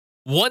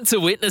Want to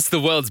witness the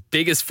world's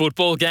biggest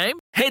football game?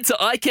 Head to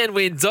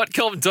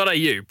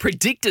iCanWin.com.au,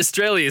 predict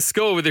Australia's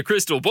score with a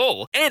crystal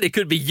ball, and it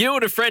could be you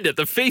and a friend at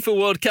the FIFA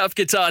World Cup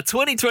Qatar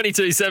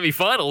 2022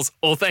 semi-finals,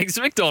 all thanks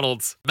to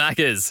McDonald's.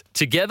 Maccas,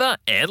 together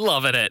and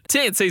loving it.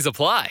 TNCs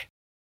apply.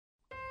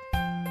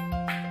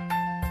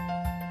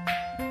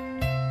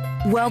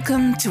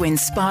 Welcome to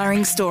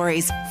Inspiring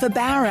Stories for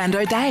Bauer and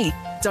O'Day.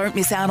 Don't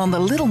miss out on the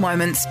little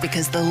moments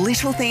because the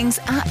little things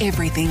are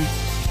everything.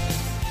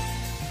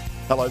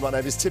 Hello, my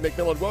name is Tim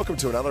McMillan. Welcome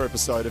to another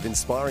episode of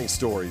Inspiring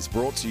Stories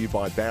brought to you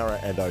by Bauer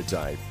and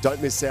O'Day. Don't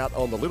miss out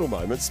on the little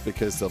moments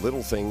because the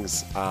little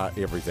things are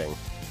everything.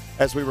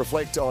 As we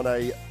reflect on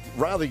a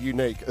rather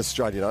unique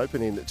Australian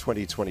Open in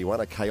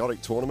 2021, a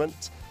chaotic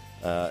tournament,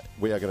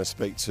 we are going to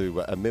speak to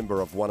a member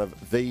of one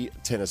of the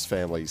tennis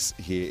families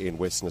here in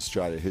Western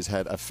Australia who's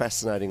had a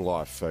fascinating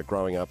life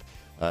growing up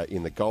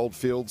in the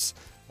goldfields,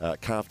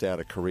 carved out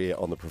a career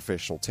on the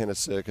professional tennis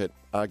circuit,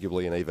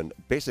 arguably an even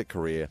better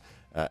career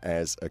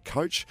as a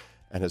coach,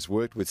 and has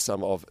worked with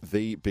some of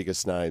the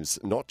biggest names,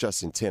 not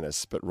just in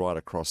tennis, but right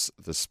across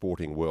the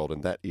sporting world.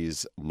 And that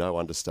is no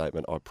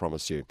understatement, I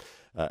promise you,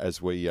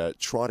 as we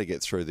try to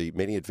get through the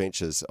many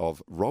adventures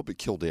of Rob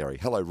Kilderry.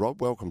 Hello,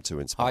 Rob. Welcome to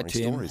Inspiring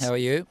Stories. Hi, Tim. How are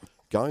you?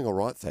 Going all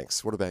right,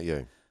 thanks. What about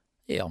you?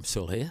 Yeah, I'm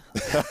still here.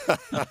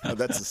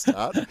 That's a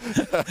start.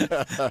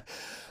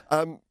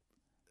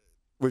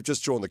 We've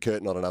just drawn the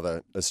curtain on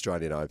another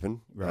Australian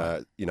Open.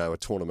 Right. A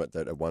tournament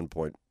that at one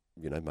point,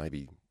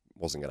 maybe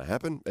wasn't going to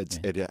happen.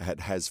 It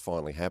has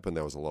finally happened.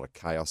 There was a lot of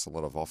chaos, a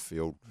lot of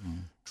off-field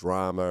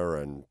drama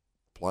and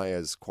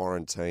players,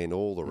 quarantine,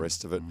 all the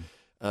rest of it.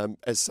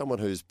 As someone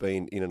who's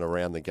been in and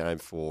around the game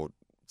for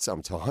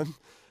some time,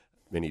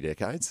 many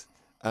decades,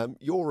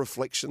 your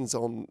reflections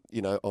on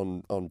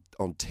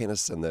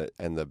tennis and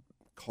the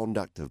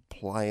conduct of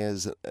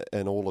players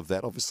and all of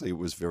that. Obviously, it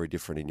was very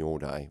different in your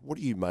day. What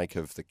do you make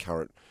of the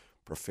current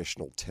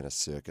professional tennis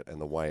circuit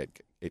and the way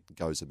it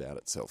goes about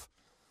itself?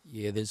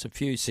 Yeah, there's a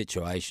few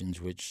situations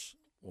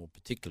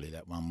particularly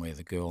that one where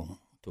the girl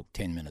took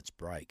 10 minutes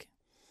break.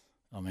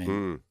 I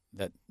mean,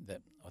 that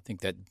I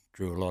think that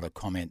drew a lot of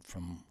comment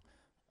from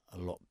a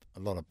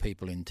lot of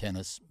people in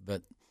tennis.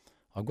 But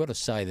I've got to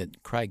say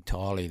that Craig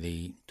Tiley,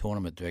 the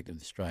tournament director of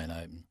the Australian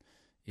Open,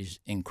 is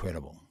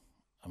incredible.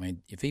 I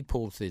mean, if he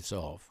pulls this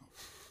off,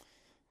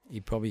 he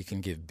probably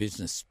can give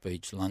business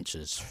speech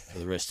lunches for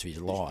the rest of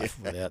his life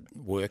without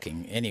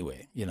working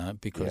anywhere,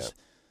 because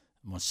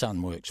my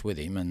son works with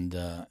him, and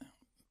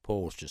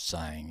Paul's just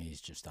saying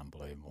he's just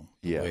unbelievable.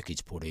 The work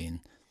he's put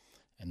in.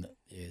 And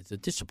the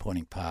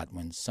disappointing part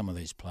when some of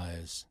these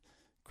players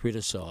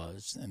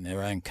criticise and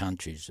their own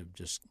countries are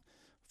just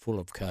full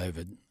of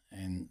COVID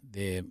and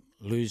they're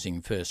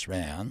losing first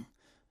round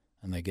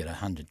and they get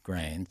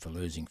 $100,000 for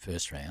losing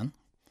first round.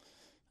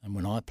 And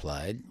when I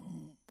played,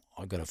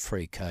 I got a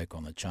free Coke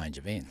on the change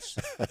of ends.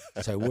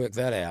 So work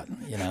that out,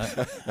 And,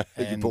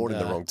 you're born in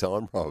the wrong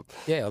time, Rob.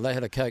 Yeah, well, they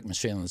had a Coke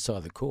machine on the side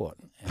of the court,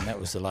 and that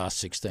was the last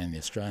 16 of the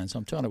Australians.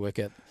 I'm trying to work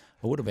out,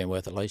 I would have been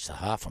worth at least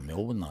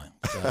 $500,000, wouldn't I?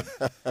 So,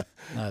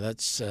 no,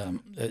 that's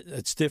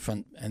it's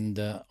different. And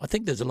I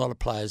think there's a lot of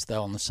players,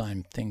 though, on the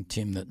same thing,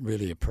 Tim, that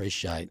really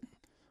appreciate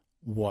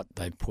what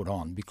they put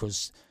on,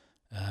 because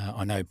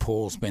I know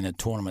Paul's been a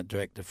tournament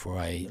director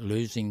for a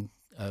losing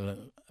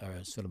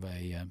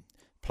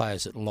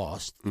players that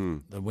lost,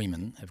 the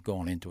women have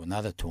gone into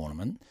another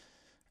tournament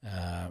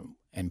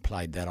and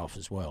played that off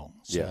as well.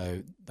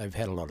 So they've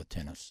had a lot of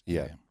tennis.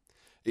 Yeah.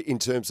 In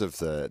terms of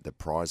the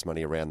prize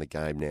money around the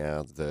game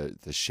now, the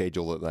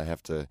schedule that they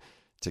have to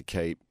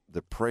keep,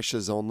 the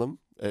pressures on them,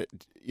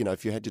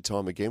 if you had your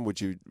time again, would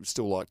you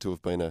still like to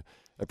have been a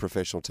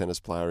professional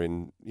tennis player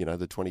in,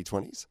 the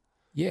 2020s?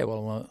 Yeah,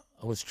 well,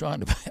 I was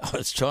trying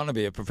to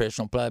be a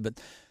professional player, but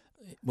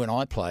when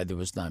I played, there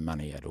was no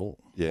money at all.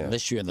 Yeah.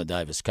 Unless you're in the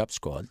Davis Cup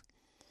squad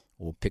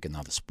or pick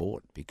another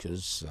sport,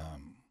 because,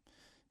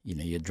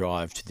 you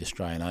drive to the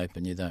Australian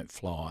Open, you don't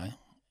fly,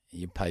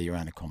 you pay your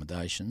own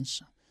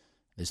accommodations.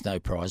 There's no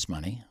prize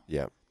money.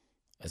 Yeah.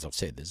 As I've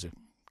said, there's a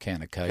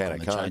can of Coke on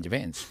the change of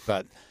ends.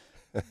 But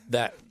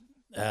that,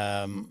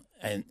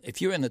 and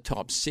if you're in the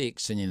top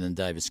six and you're in the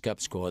Davis Cup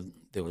squad,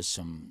 there was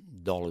some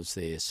dollars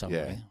there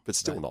somewhere. Yeah, but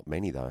still not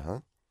many though, huh?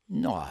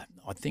 No,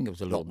 I think it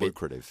was a little bit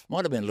lucrative.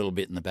 Might have been a little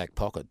bit in the back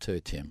pocket too,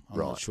 Tim. I'm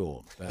not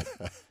sure. But,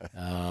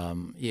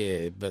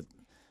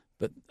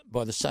 but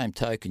by the same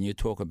token, you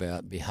talk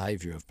about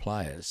behaviour of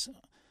players.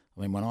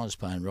 I mean, when I was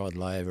playing Rod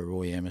Laver,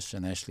 Roy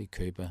Emerson, Ashley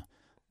Cooper,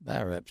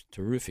 they were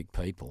terrific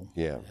people.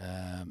 Yeah.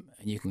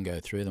 And you can go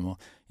through them all.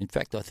 In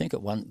fact, I think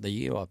the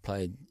year I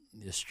played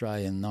the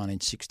Australian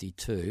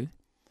 1962,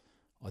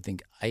 I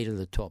think 8 of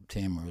the top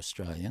 10 were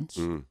Australians.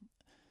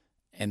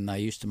 And they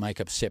used to make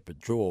up a separate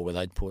draw where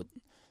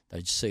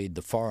they'd seed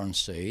the foreign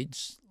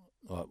seeds.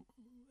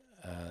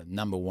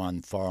 Number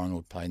 1 foreign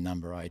would play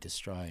number 8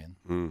 Australian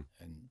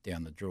and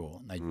down the draw.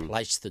 And they'd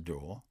place the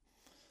draw.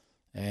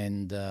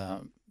 And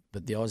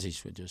but the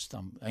Aussies were just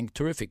and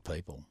terrific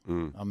people.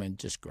 I mean,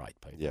 just great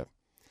people. Yeah.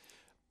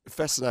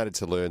 Fascinated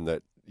to learn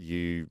that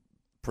you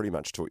pretty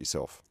much taught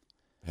yourself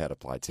how to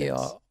play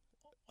tennis. Yeah,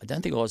 I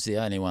don't think I was the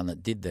only one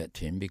that did that,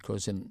 Tim,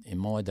 because in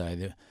my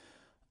day,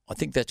 I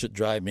think that's what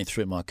drove me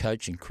through my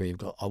coaching career.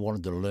 I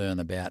wanted to learn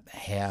about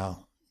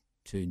how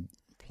to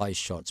play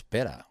shots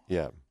better.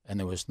 Yeah. And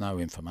there was no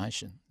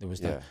information. There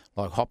was no,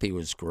 like hoppy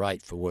was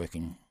great for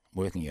working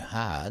you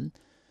hard,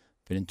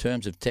 but in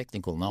terms of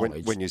technical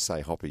knowledge. When you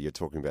say hoppy, you're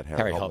talking about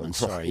Harry Hopman.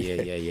 Sorry,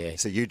 yeah.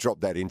 So you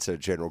dropped that into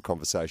general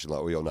conversation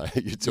like we all know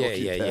who you're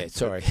talking about. Yeah,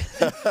 sorry.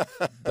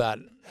 But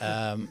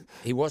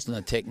he wasn't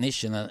a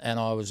technician, and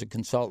I was a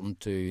consultant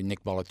to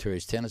Nick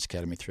Bollettieri's Tennis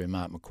Academy through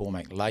Mark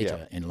McCormack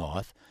later in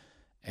life,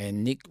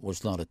 and Nick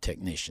was not a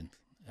technician,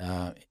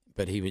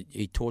 but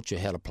he taught you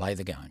how to play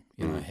the game,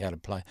 how to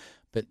play.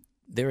 But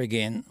there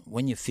again,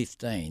 when you're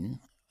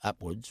 15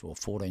 upwards, or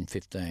 14,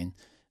 15,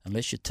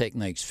 unless your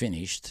technique's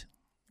finished,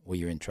 well,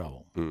 you're in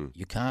trouble.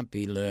 You can't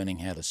be learning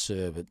how to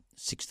serve at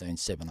 16,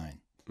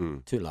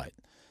 17. Too late.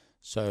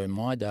 So in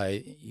my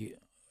day,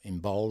 in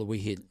Boulder,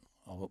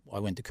 I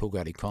went to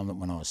Kilderry Convent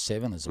when I was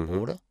 7 as a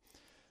boarder.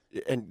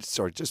 And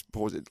sorry, just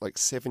pause it. Like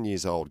 7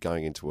 years old,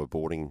 going into a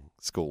boarding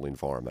school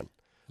environment.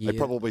 They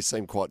probably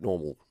seemed quite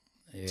normal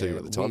to you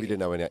at the time. You didn't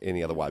know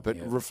any other way. But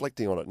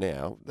reflecting on it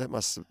now, that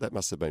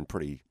must have been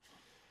pretty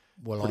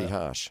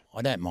harsh.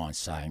 I don't mind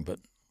saying, but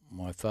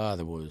my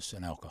father was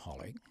an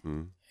alcoholic,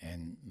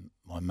 and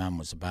my mum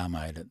was a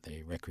barmaid at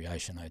the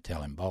Recreation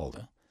Hotel in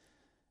Boulder,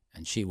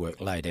 and she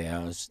worked late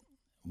hours.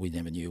 We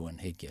never knew when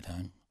he'd get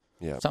home.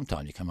 Yeah.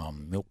 Sometimes you come on a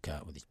milk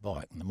cart with his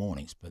bike in the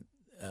mornings, but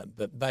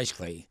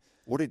basically,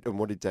 what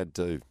did Dad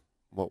do?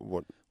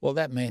 What? Well,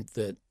 that meant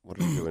that what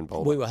did he do in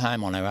Boulder? We were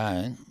home on our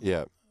own.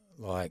 Yeah.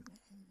 Like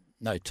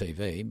no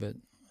TV, but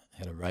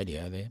had a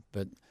radio there.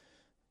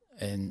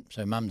 And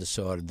so Mum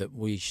decided that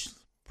we should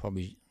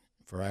probably,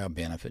 for our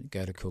benefit,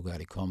 go to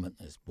Kilderry Convent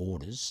as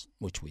boarders,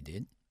 which we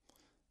did,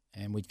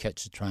 and we'd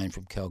catch the train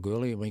from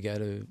Kalgoorlie and we go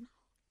to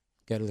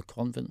the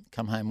convent,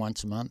 come home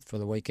once a month for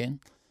the weekend,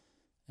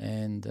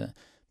 and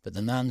but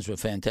the nuns were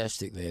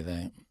fantastic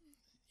there.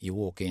 You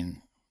walk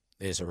in,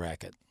 there's a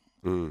racket,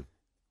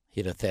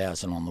 hit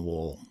 1,000 on the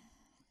wall,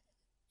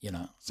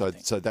 So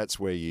that's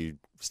where you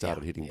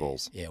started hitting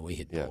balls. Yeah, we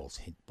hit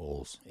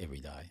balls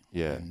every day.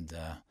 Yeah,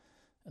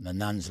 and the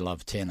nuns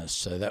loved tennis,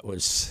 so that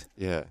was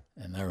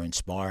and they were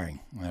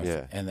inspiring.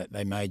 And that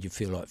they made you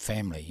feel like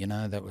family.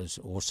 That was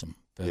awesome.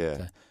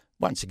 But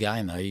once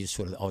again, though,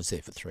 I was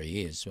there for 3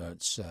 years, so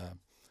it's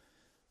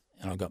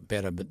and I got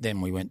better. But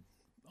then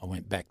I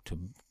went back to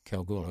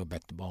Kalgoorlie,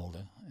 back to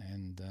Boulder,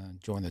 and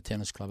joined the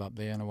tennis club up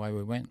there, and away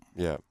we went.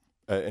 Yeah.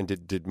 And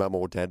did Mum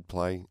or Dad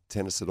play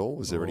tennis at all?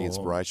 Was there any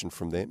inspiration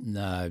from them?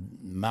 No,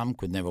 Mum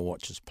could never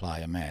watch us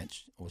play a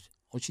match. Well,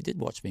 she did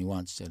watch me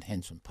once at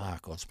Henson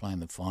Park. I was playing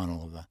the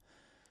final of a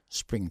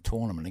spring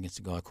tournament against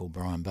a guy called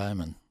Brian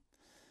Bowman.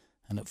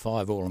 And at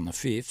 5-all on the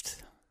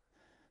 5th,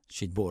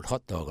 she'd brought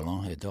Hot Dog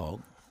along, her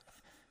dog.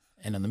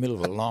 And in the middle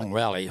of a long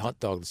rally, Hot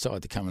Dog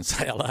decided to come and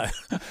say hello.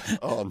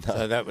 Oh, no.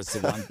 So that was the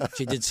one.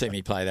 She did see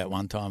me play that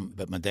one time,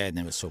 but my dad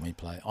never saw me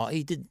play. Oh,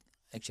 he did.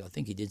 Actually, I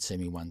think he did see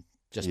me one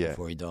just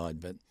before he died.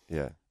 But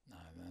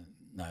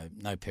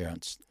no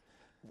parents.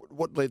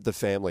 What led the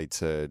family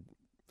to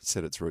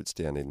set its roots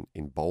down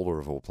in Boulder,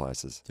 of all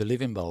places? To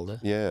live in Boulder?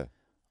 Yeah.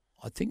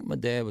 I think my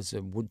dad was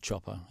a wood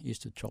chopper. He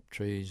used to chop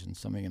trees and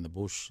something in the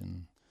bush,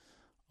 and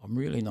I'm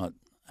really not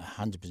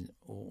 100%.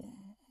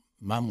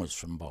 Mum was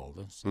from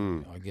Boulder,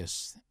 so I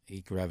guess he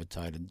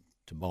gravitated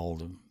to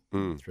Boulder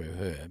through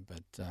her.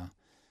 But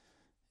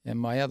and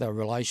my other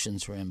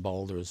relations were in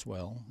Boulder as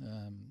well.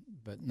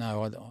 But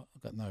no, I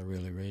got no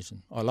really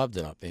reason. I loved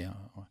it up there.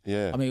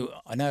 Yeah. I mean,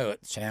 I know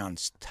it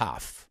sounds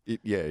tough.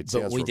 It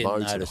sounds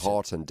remote and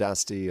hot and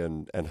dusty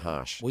and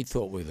harsh. We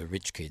thought we were the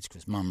rich kids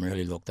because Mum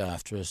really looked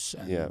after us.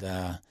 And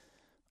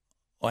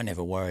I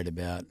never worried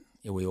about,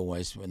 we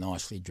always were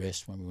nicely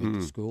dressed when we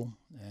went to school.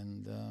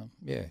 And,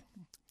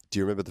 Do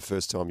you remember the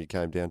first time you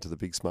came down to the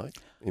Big Smoke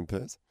in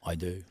Perth? I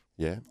do.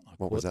 Yeah?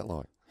 What was that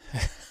like?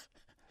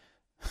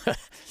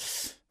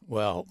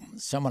 Well,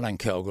 someone in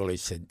Kalgoorlie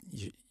said,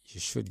 you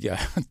should go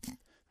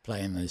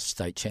play in the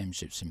state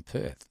championships in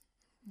Perth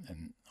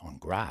and on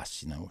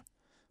grass,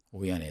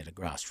 We only had a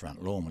grass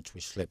front lawn, which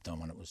we slept on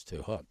when it was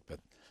too hot. But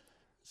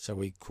so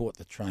we caught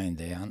the train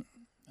down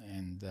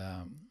and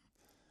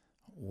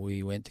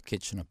we went to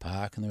Kitchener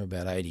Park, and there were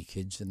about 80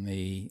 kids in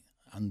the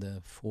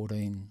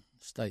under-14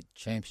 state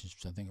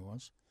championships, I think it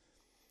was.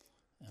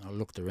 And I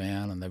looked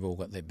around, and they've all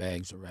got their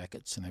bags of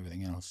rackets and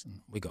everything else.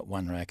 And we got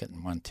one racket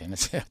and one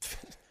tennis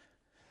outfit.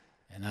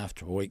 And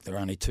after a week, there were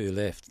only 2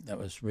 left. That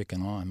was Rick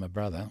and I, my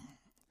brother,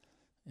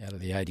 out of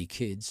the 80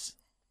 kids.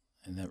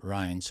 And it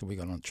rained, so we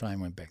got on a train,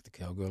 went back to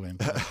Kalgoorlie and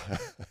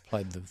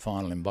played the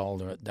final in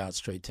Boulder at Dart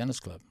Street Tennis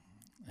Club.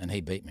 And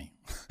he beat me.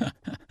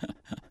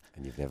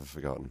 And you've never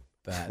forgotten.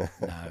 But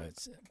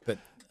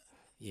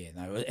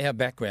our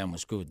background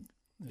was good.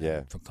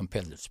 For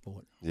competitive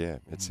sport. Yeah,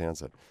 it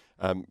sounds it.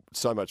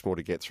 So much more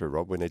to get through,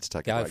 Rob. We need to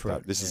take a break,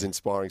 though. This is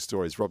Inspiring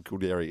Stories. Rob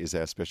Kilderry is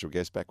our special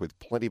guest, back with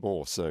plenty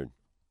more soon.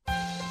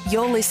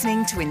 You're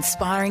listening to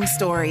Inspiring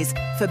Stories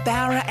for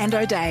Bowra and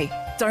O'Dea.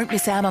 Don't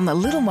miss out on the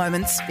little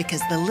moments,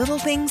 because the little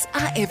things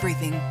are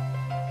everything.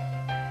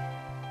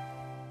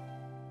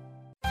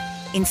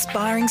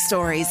 Inspiring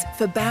stories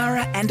for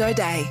Bowra and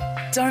O'Dea.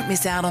 Don't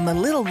miss out on the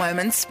little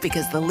moments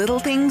because the little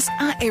things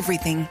are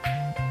everything.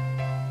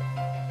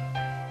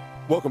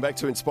 Welcome back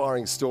to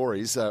Inspiring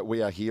Stories.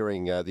 We are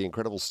hearing the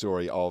incredible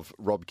story of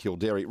Rob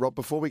Kilderry. Rob,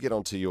 before we get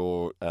on to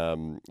your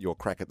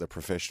crack at the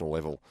professional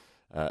level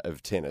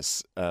of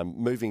tennis,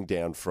 moving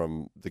down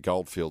from the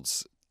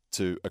Goldfields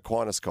to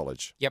Aquinas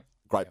College. Yep.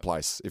 Great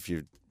place if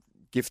you're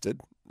gifted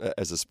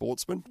as a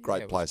sportsman.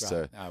 Great place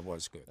it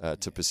was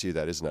good. to pursue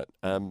that, isn't it?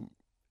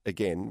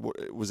 Again,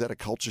 was that a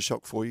culture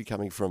shock for you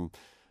coming from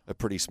a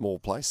pretty small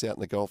place out in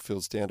the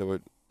Goldfields down to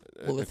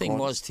Well, the thing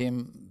was,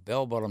 Tim,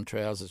 bell-bottom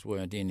trousers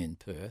weren't in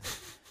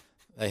Perth.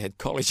 They had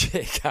college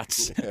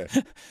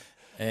haircuts.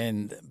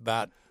 Yeah.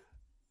 But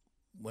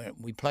when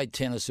we played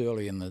tennis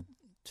early in the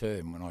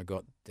term when I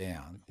got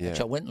down. Yeah.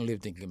 Actually, I went and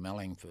lived in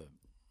Gamelling for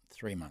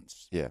 3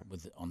 months. Yeah.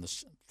 On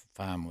the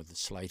farm with the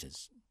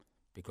Slaters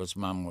because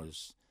Mum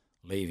was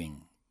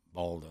leaving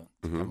Boulder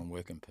to come and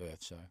work in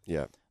Perth. So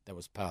Yeah. that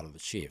was part of the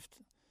shift.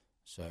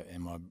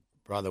 And my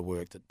brother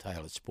worked at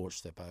Taylor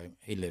Sports Depot.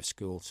 He left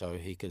school so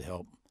he could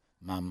help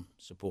Mum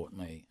support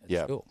me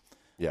at school.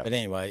 Yeah. But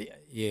anyway,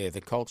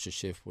 the culture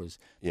shift was.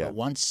 Yeah. But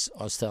once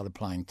I started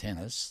playing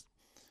tennis,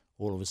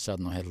 all of a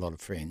sudden I had a lot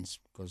of friends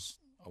because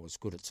I was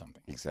good at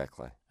something.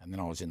 Exactly. And then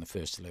I was in the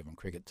first 11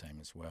 cricket team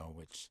as well,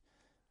 which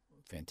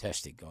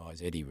fantastic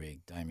guys: Eddie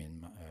Rigg,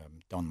 Damien,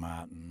 Don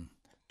Martin,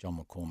 John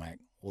McCormack,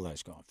 all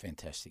those guys,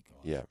 fantastic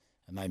guys. Yeah.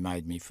 And they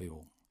made me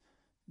feel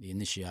the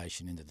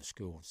initiation into the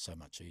school so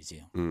much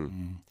easier.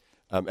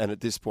 And at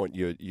this point,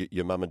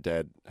 your mum and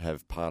dad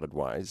have parted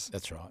ways.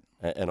 That's right.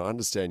 And I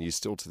understand you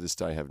still to this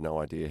day have no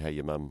idea how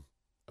your mum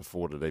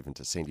afforded even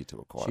to send you to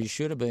Aquinas. She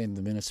should have been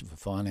the Minister for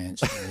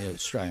Finance in the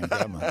Australian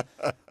government.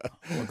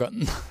 I've got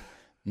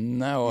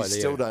no idea. You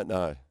still don't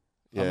know.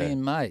 Yeah. I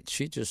mean, mate,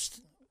 she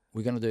just,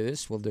 we're going to do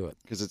this, we'll do it.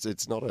 Because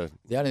it's not a...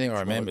 The only thing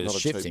I remember not is a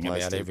cheap shifting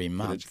place about to every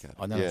month. educate.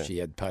 I don't know if she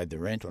had paid the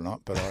rent or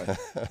not, but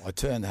I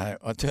turned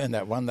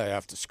that one day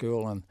after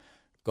school and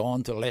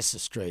gone to Leicester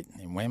Street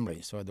in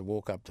Wembley. So I had to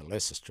walk up to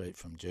Leicester Street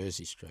from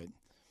Jersey Street.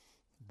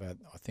 But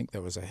I think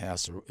there was a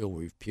house of ill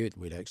repute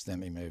we'd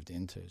accidentally moved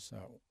into, so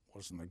it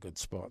wasn't a good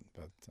spot.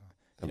 But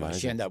anyway,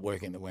 she ended up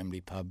working at the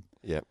Wembley pub.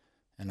 Yep.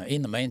 And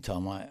in the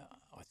meantime, I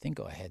think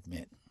I had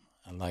met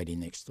a lady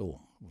next door,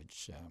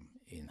 which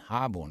in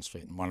Harborne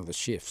Street, in one of the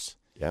shifts.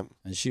 Yep.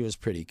 And she was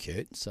pretty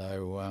cute.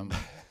 So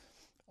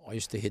I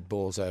used to hit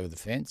balls over the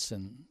fence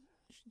and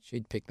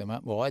she'd pick them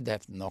up. Well, I'd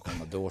have to knock on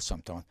the door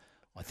sometimes.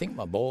 I think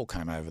my ball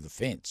came over the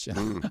fence. You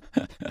know?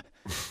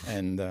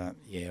 And,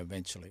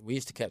 eventually. We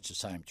used to catch the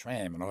same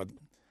tram and I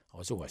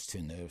was always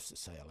too nervous to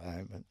say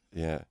hello. But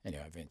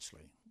anyway,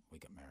 eventually we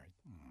got married.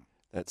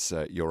 That's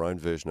your own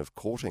version of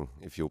courting,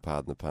 if you'll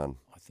pardon the pun.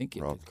 I think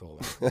you Rob. could call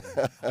it.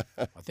 Yeah.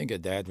 I think her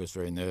dad was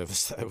very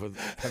nervous though, with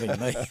having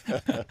me.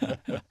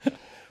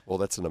 Well,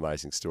 that's an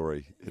amazing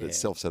story in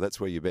itself. So that's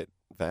where you met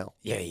Val?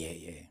 Yeah.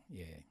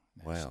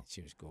 No, Wow.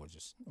 She was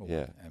gorgeous.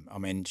 Yeah. I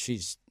mean,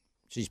 she's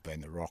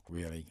been the rock,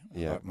 really.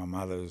 Yeah. Like my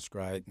mother was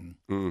great. And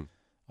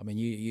I mean,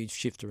 you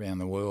shift around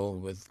the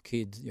world with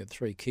kids. You have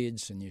 3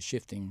 kids and you're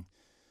shifting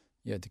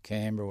to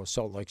Canberra or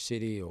Salt Lake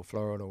City or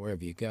Florida or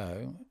wherever you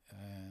go.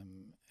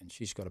 And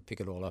she's got to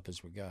pick it all up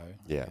as we go.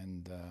 Yeah.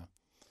 And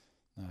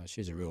no,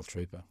 she's a real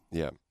trooper.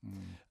 Yeah.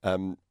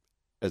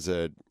 As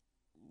a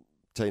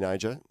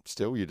teenager,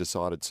 still, you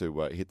decided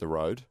to hit the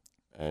road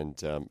and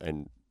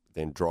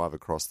then drive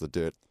across the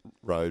dirt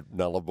road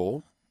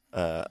Nullarbor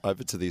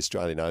over to the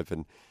Australian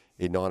Open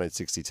in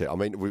 1962. I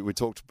mean, we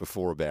talked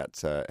before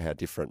about how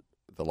different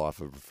the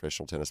life of a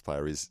professional tennis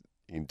player is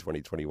in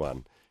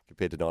 2021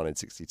 compared to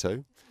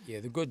 1962. Yeah,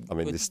 the good. I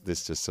mean, this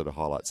just sort of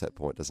highlights that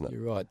point, doesn't it?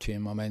 You're right,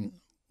 Tim. I mean,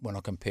 when I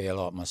compare,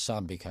 like my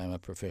son became a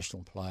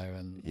professional player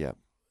and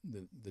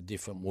the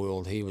different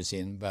world he was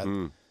in, but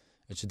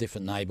it's a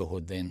different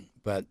neighbourhood then.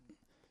 But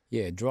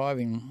yeah,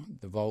 driving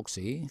the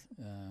Volksy,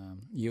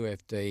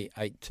 UFD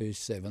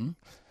 827.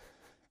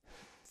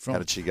 How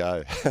did she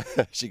go?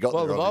 She got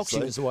well, there, the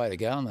obviously. Volksy was the way to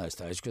go in those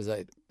days because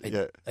they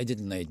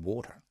didn't need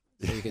water,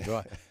 so you could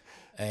drive.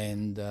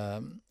 And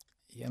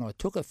I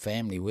took a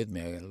family with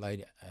me, a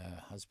lady,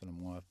 husband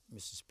and wife,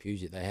 Mrs.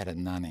 Pusey. They had a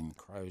nun in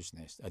Crow's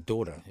Nest, a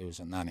daughter who was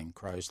a nun in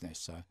Crow's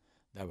Nest, so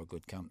they were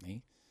good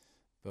company.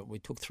 But we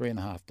took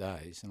 3.5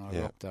 days, and I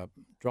rocked up,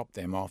 dropped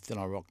them off. Then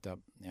I rocked up.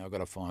 Now I've got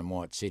to find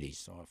White City,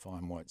 so I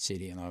find White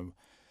City, and I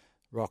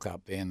rock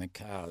up there, and the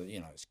car,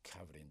 it's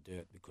covered in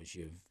dirt because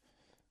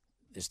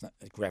there's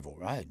a gravel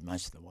road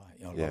most of the way,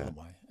 a lot of the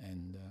way.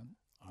 And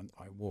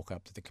I walk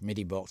up to the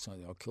committee box.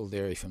 I'll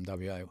Kilderry from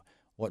WA.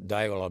 What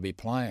day will I be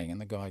playing? And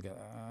the guy goes,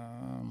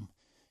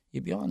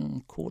 you'll be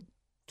on court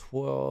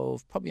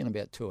 12, probably in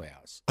about 2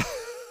 hours.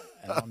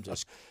 And I'm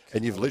just...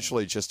 And you've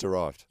literally just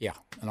arrived. Yeah,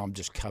 and I'm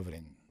just covered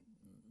in,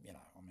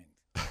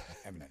 I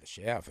haven't had a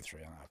shower for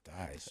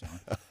 3.5 days. So.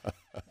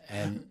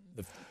 And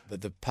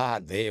the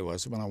part there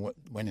was when I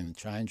went in the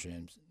change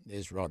rooms,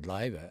 there's Rod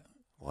Laver.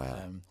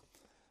 Wow.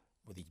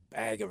 With his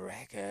bag of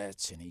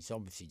rackets, and he's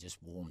obviously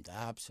just warmed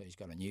up, so he's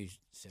got a new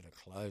set of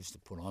clothes to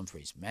put on for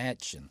his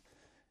match, and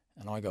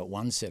and I got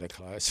one set of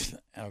clothes.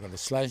 And I got a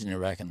Slazenger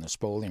racket and a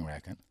Spalding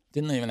racket.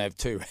 Didn't even have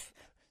two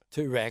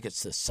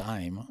rackets the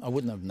same. I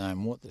wouldn't have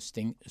known what the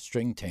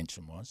string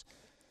tension was.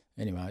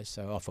 Anyway,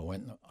 so off I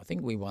went. I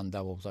think we won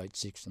doubles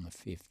 8-6 in the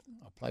fifth.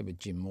 I played with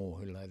Jim Moore,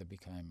 who later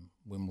became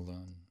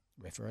Wimbledon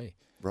referee.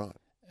 Right.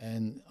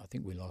 And I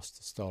think we lost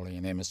to Stoley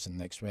and Emerson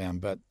next round.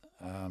 But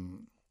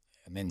and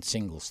then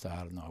singles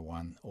started and I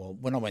won. Or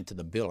when I went to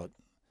the billet,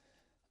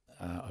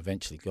 I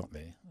eventually got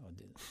there. I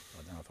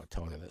don't know if I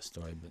told you that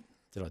story, but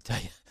did I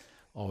tell you?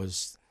 I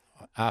was,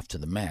 after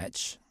the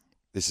match...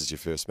 This is your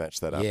first match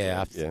that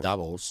after the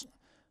doubles...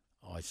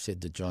 I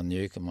said to John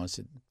Newcombe, I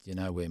said, "Do you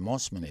know where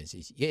Mossman is?"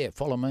 He said, "Yeah,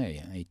 follow me."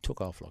 And he took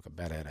off like a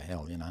bat out of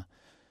hell, you know.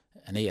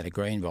 And he had a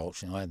green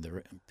Volks and I had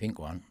the pink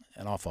one.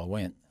 And off I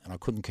went. And I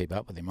couldn't keep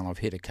up with him. And I've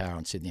hit a car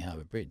on Sydney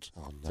Harbour Bridge.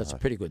 Oh, no. So it's a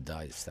pretty good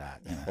day to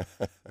start, you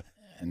know.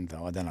 And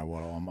I don't know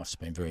what, I must have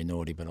been very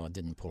naughty, but I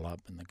didn't pull up.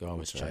 And the guy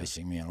was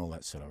chasing me and all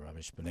that sort of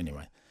rubbish. But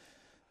anyway,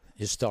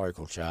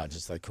 historical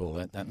charges, they call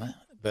that, don't they?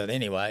 But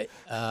anyway...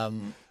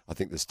 I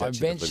think the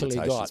statute of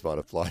limitations might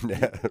apply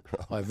now.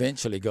 I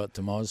eventually got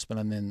to Mosman,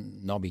 and then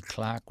Nobby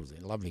Clark was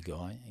a lovely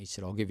guy. He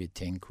said, "I'll give you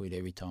 10 quid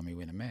every time you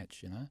win a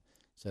match," you know.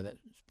 So that's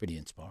pretty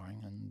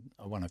inspiring. And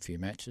I won a few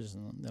matches,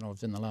 and then I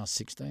was in the last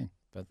 16.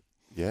 But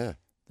yeah,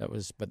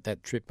 that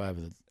trip over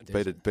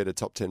the beat a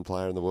top 10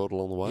 player in the world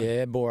along the way.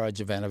 Yeah, Boro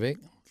Jovanovic.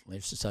 I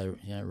used to say,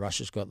 you know,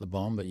 Russia's got the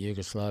bomb, but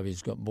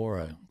Yugoslavia's got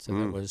Boro. So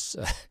that was.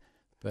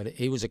 But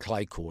he was a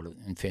clay court,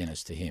 in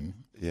fairness to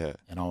him. Yeah,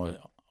 and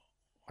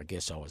I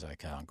guess I was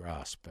okay on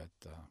grass, but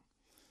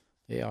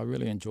yeah, I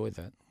really enjoyed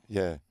that.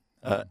 Yeah.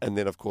 And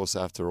then, of course,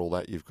 after all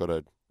that, you've got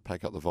to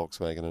pack up the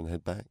Volkswagen and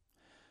head back.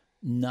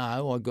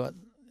 No, I got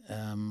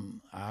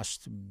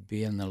asked to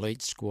be in the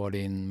elite squad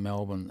in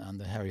Melbourne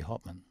under Harry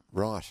Hopman.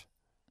 Right.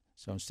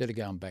 So instead of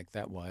going back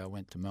that way, I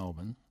went to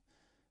Melbourne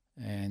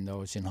and I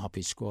was in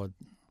Hoppy's squad.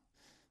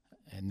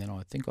 And then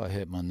I think I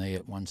hurt my knee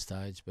at one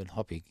stage, but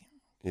Hoppy,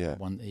 he's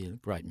a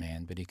great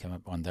man, but he came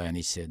up one day and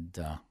he said...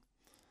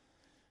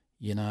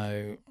 you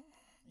know,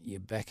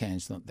 your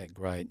backhand's not that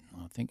great.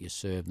 I think your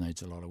serve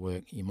needs a lot of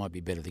work. You might be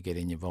better to get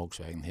in your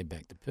Volkswagen and head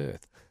back to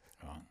Perth.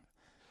 Right.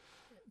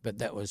 But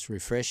that was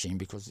refreshing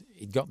because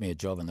it got me a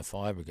job in the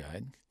fire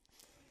brigade,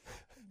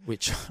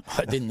 which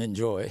I didn't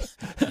enjoy.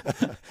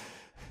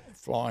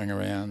 Flying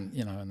around,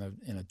 you know,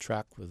 in a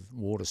truck with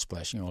water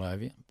splashing all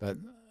over you. But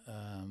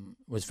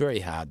it was very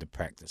hard to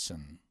practice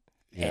and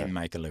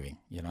make a living,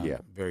 you know,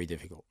 very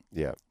difficult.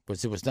 Yeah.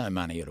 Because there was no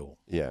money at all.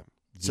 Yeah.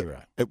 Zero.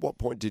 So at what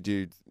point did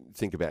you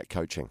think about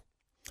coaching?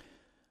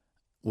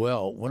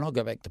 Well, when I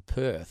go back to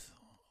Perth,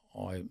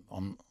 I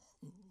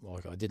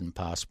didn't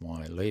pass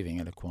my leaving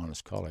at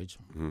Aquinas College,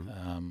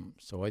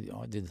 so I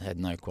had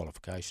no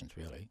qualifications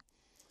really.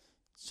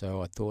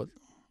 So I thought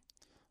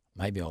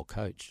maybe I'll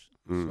coach.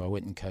 So I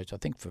went and coached, I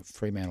think, for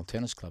Fremantle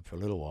Tennis Club for a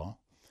little while.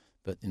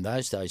 But in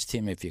those days,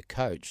 Tim, if you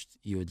coached,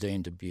 you were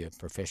deemed to be a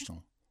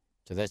professional.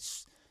 So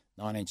that's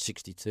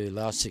 1962,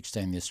 last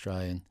 16 in the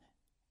Australian,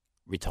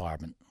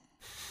 retirement.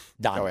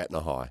 Done. Go out in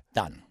a high.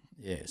 Done.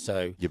 Yeah.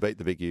 So you beat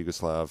the big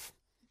Yugoslav.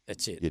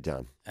 That's it. You're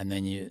done. And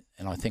then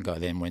I think I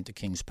then went to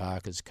Kings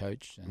Park as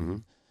coach,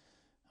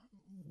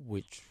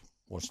 which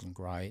wasn't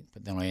great.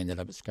 But then I ended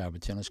up at Scarborough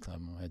Tennis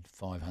Club. I had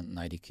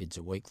 580 kids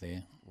a week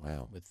there.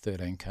 Wow. With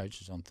 13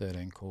 coaches on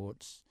 13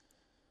 courts,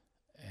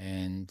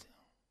 and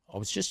I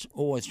was just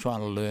always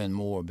trying to learn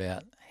more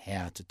about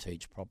how to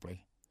teach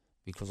properly,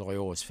 because I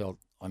always felt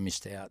I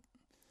missed out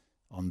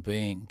on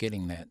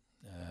getting that.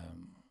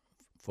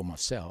 For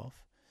myself,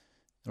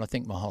 and I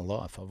think my whole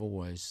life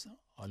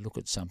I look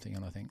at something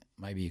and I think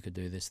maybe you could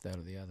do this, that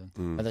or the other.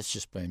 But that's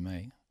just been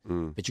me.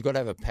 But you've got to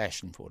have a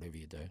passion for whatever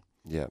you do.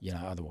 Yeah. You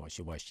know, otherwise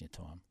you're wasting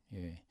your time.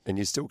 Yeah. And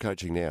you're still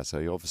coaching now, so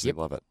you obviously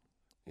love it.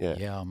 Yeah.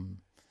 Yeah, I'm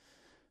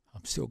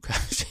still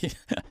coaching.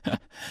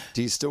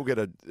 Do you still get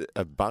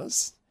a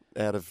buzz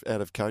out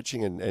of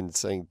coaching and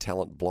seeing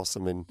talent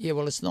blossom in? Yeah,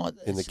 well, it's not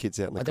in the kids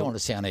out in the. I don't want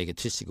to sound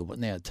egotistical, but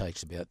now it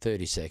takes about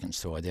 30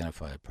 seconds to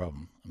identify a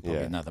problem and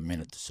probably another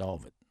minute to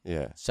solve it.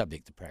 Yeah,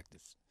 subject to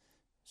practice.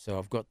 So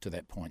I've got to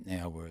that point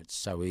now where it's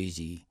so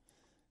easy,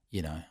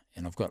 you know,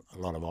 and I've got a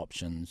lot of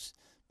options.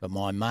 But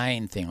my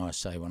main thing I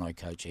say when I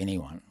coach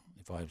anyone,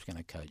 if I was going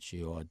to coach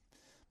you,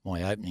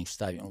 my opening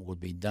statement would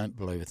be, "Don't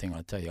believe a thing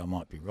I tell you. I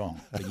might be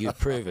wrong, but you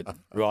prove it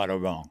right or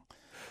wrong."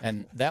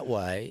 And that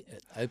way,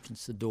 it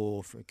opens the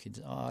door for kids.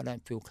 Oh, I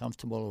don't feel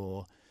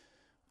comfortable,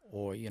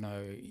 or you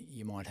know,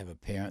 you might have a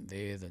parent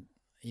there that,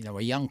 you know,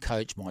 a young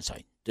coach might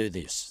say, "Do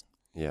this."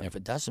 Yeah. And if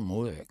it doesn't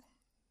work,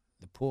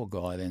 the poor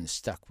guy then is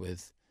stuck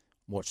with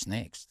what's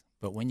next.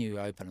 But when you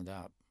open it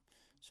up,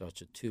 so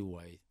it's a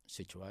two-way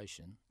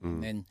situation,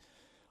 and then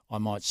I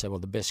might say, well,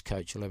 the best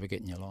coach you'll ever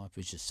get in your life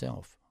is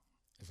yourself,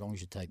 as long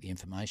as you take the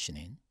information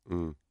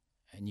in,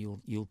 and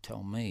you'll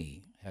tell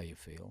me how you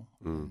feel,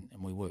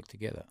 and we work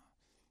together.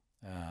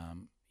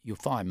 You'll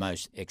find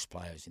most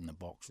ex-players in the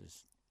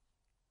boxes,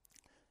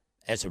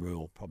 as a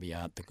rule, probably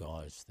aren't the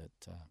guys that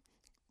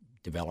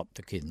developed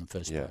the kid in the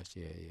first place.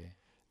 Yeah.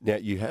 Now,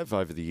 you have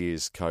over the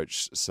years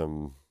coached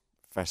some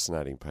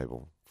fascinating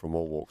people from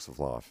all walks of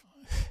life.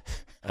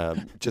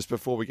 Just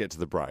before we get to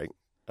the break,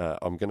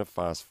 I'm going to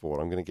fast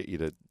forward. I'm going to get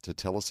you to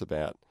tell us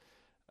about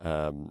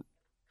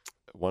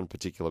one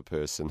particular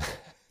person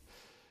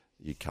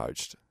you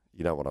coached.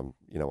 You know what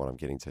I'm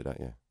getting to, don't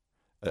you?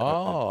 I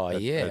know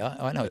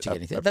what you're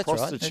getting to. That's right. A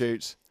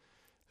prostitute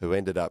who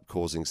ended up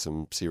causing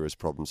some serious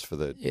problems for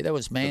the that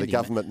was Mandy, for the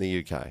government in the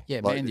UK.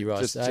 Yeah, Mandy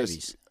Rice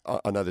Davies.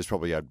 I know there's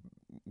probably a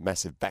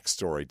massive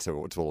backstory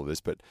to all of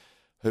this, but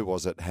who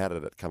was it? How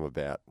did it come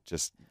about?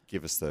 Just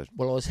give us the.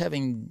 Well, I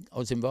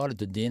was invited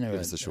to dinner.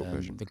 Give us the short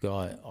version. The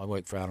guy I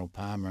worked for, Arnold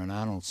Palmer, and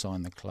Arnold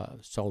sold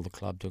the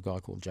club to a guy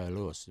called Joe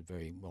Lewis, a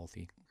very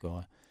wealthy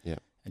guy. Yeah.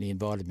 And he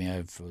invited me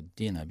over for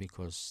dinner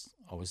because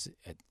I was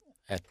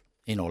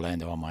in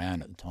Orlando on my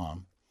own at the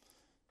time,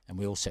 and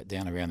we all sat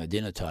down around the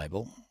dinner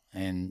table.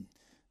 And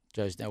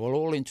Joe's now, we'll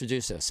all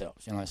introduce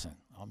ourselves. You know, I said,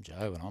 I'm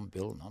Joe, and I'm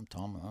Bill, and I'm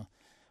Tom.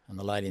 And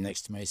the lady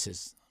next to me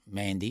says,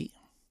 Mandy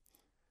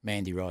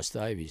Rice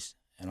Davies.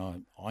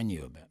 And I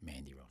knew about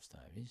Mandy Rice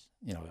Davies.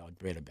 You know,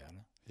 I'd read about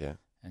her. Yeah.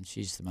 And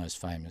she's the most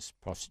famous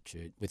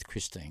prostitute with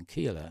Christine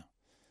Keeler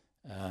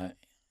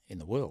in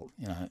the world,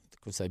 you know,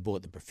 because they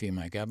bought the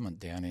Profumo government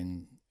down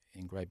in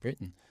Great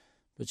Britain.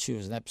 But she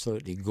was an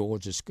absolutely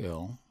gorgeous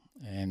girl.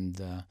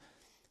 And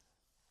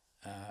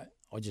I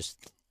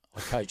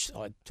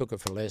took her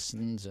for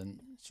lessons, and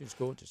she was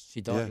gorgeous.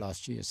 She died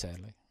last year,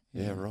 sadly.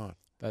 Yeah, right.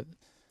 But,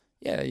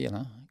 yeah, you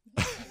know,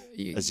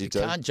 you do.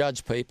 Can't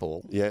judge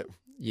people. Yeah.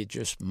 You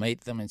just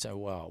meet them and say,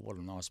 wow, what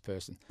a nice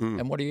person.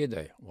 And what do you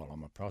do? Well,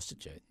 I'm a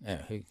prostitute.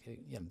 Yeah,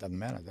 it doesn't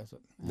matter, does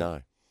it?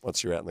 No.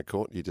 Once you're out in the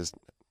court, you just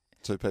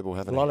two people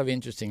having a lot of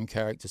interesting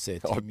characters there,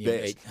 Tim. I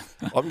bet.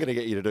 I'm going to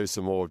get you to do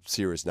some more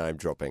serious name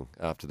dropping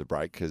after the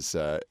break because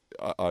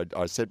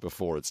I said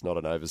before it's not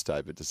an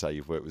overstatement to say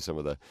you've worked with some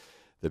of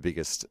the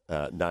biggest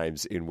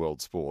names in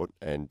world sport,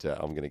 and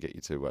I'm going to get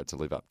you to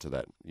live up to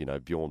that. You know,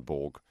 Bjorn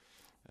Borg,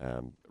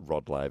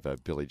 Rod Laver,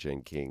 Billie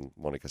Jean King,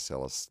 Monica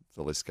Seles,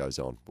 the list goes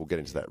on. We'll get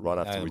into that right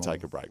after we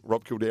take a break.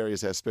 Rob Kilderry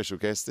is our special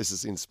guest. This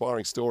is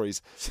Inspiring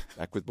Stories.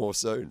 Back with more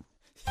soon.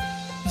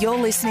 You're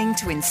listening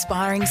to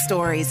Inspiring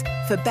Stories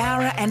for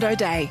Bowra and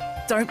O'Dea.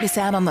 Don't miss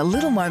out on the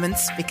little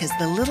moments because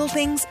the little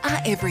things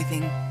are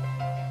everything.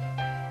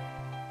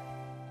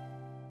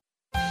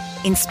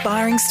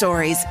 Inspiring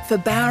Stories for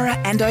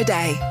Bowra and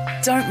O'Dea.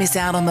 Don't miss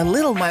out on the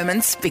little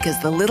moments because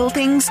the little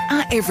things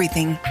are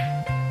everything.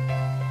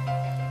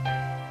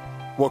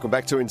 Welcome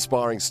back to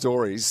Inspiring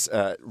Stories.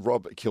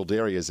 Rob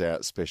Kilderry is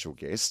our special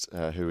guest,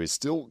 who is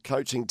still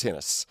coaching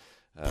tennis.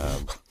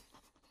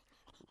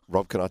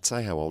 Rob, can I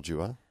say how old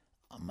you are?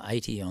 I'm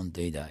 80 on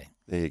D-Day.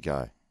 There you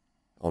go,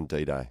 on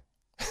D-Day.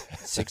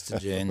 6th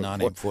of June,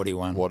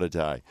 1941. What a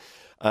day.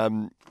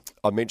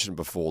 I mentioned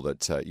before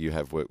that you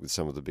have worked with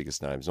some of the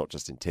biggest names, not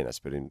just in tennis,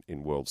 but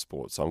in world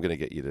sports. So I'm going to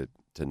get you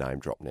to name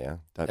drop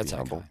now. Don't be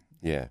humble. Okay.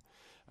 Yeah.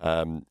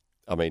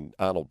 I mean,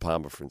 Arnold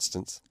Palmer, for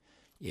instance.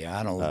 Yeah,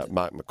 Arnold.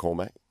 Mark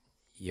McCormack.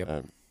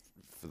 Yep.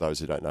 For those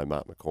who don't know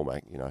Mark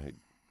McCormack, you know,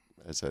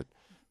 as a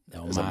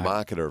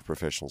marketer of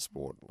professional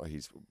sport,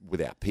 he's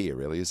without peer,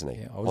 really, isn't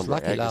he? Yeah, I was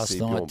lucky last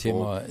night,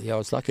 Tim. I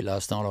was lucky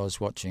last night. I was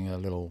watching a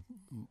little,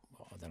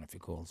 I don't know if you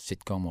call it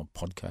sitcom or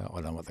podcast.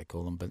 I don't know what they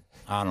call them, but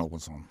Arnold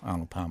was on,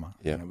 Arnold Palmer.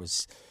 Yeah. And it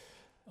was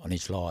on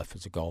his life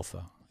as a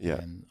golfer. Yeah.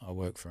 And I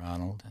worked for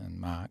Arnold and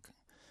Mark.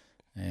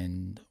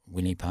 And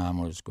Winnie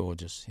Palmer was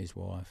gorgeous, his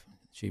wife.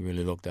 She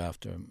really looked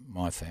after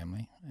my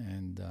family.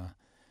 And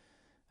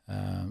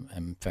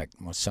in fact,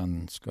 my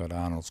son's got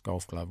Arnold's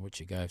golf club, which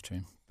he gave to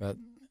him.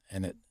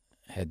 And it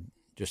had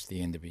just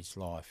the end of his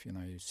life, you know,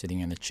 he was sitting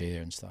in a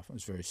chair and stuff. It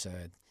was very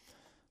sad.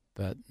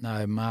 But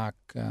no, Mark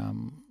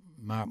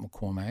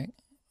McCormack,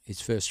 his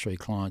first three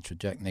clients were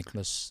Jack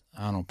Nicklaus,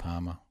 Arnold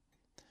Palmer,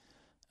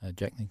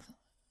 Jack Nicklaus,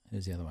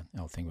 who's the other one?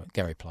 I'll think about it,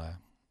 Gary Player.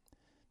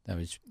 That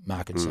was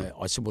Mark would say.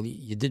 I said, well,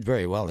 you did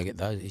very well to get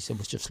those. He said, it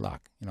was just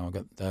luck. You know, I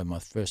got my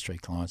first three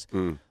clients.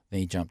 Then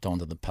he jumped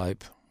onto the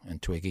Pope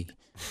and Twiggy.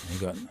 And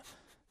he got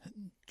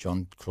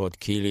John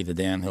Claude Keeley, the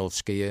downhill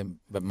skier.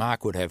 But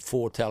Mark would have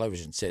 4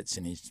 television sets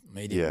in his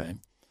meeting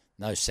room,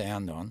 no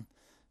sound on. And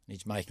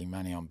he's making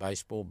money on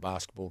baseball,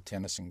 basketball,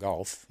 tennis and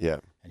golf. Yeah.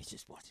 And he's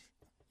just watching,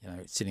 you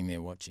know, sitting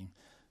there watching.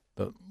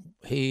 But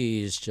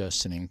he is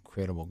just an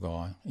incredible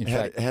guy. In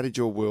fact, how did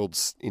your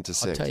worlds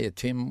intersect? I'll tell you,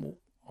 Tim,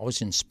 I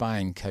was in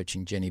Spain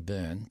coaching Jenny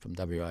Byrne from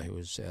WA, who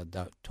was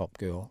our top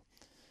girl.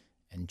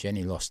 And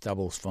Jenny lost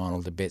doubles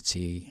final to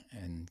Betsy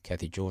and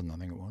Kathy Jordan, I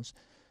think it was.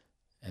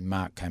 And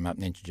Mark came up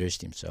and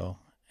introduced himself.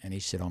 And he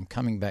said, I'm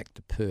coming back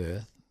to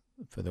Perth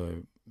for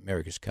the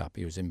America's Cup.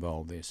 He was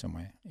involved there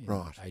somewhere in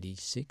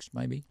 86,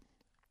 maybe.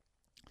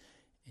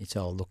 He said,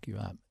 I'll look you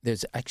up.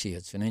 It's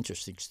an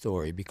interesting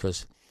story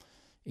because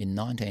in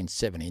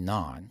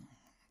 1979,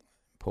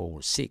 Paul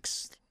was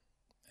 6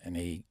 and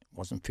he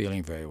wasn't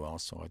feeling very well,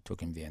 so I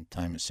took him to the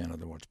entertainment centre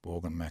to watch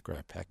Borg and Macro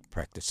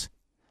practice.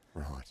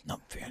 Right.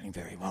 Not feeling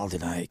very well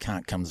today. He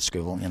can't come to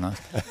school, you know.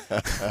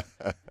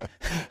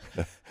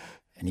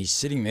 And he's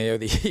sitting there,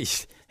 he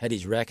had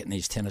his racket and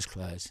his tennis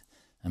clothes.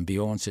 And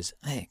Bjorn says,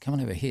 hey, come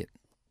and have a hit.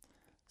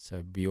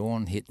 So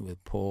Bjorn hit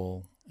with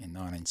Paul in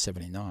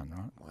 1979,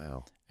 right?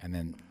 Wow. and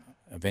then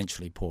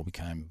eventually Paul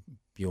became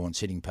Bjorn's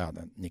hitting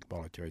partner at Nick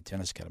Bollettieri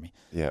Tennis Academy.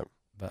 Yeah.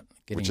 But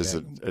which is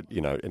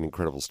an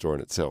incredible story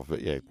in itself.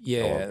 But yeah,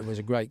 it was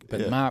a great.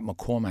 But Mark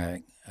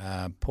McCormack,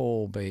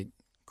 Paul beat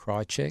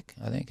Krajicek,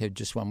 I think, who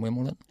just won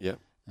Wimbledon. Yeah,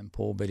 and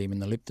Paul beat him in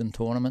the Lipton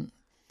tournament.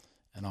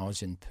 And I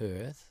was in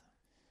Perth,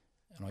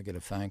 and I get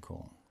a phone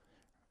call.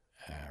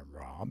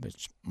 Rob,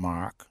 it's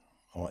Mark.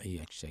 Or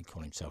he actually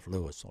called himself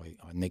Lewis.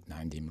 I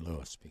nicknamed him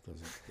Lewis because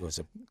there was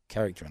a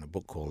character in a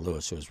book called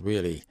Lewis who was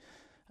really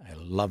a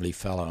lovely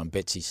fellow. And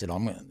Betsy said,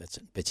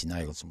 Betsy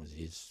Nagelson was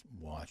his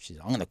wife. She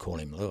said, I'm going to call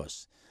him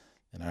Lewis.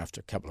 And after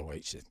a couple of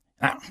weeks, she said,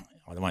 I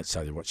won't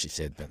tell you what she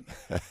said, but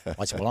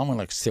I said, well, I'm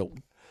going to still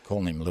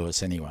call him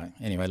Lewis anyway.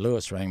 Anyway,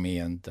 Lewis rang me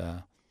and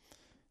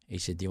he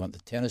said, do you want the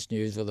tennis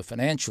news or the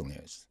financial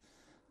news?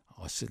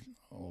 I said,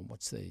 well,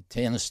 what's the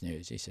tennis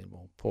news? He said,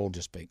 well, Paul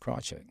just beat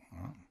Krajicek.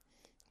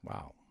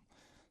 Wow.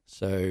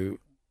 So,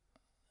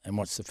 and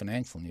what's the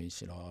financial news?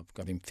 He said, I've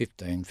got him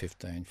 15.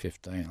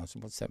 I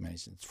said, what's that mean? He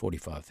said, it's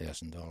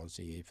 $45,000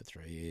 a year for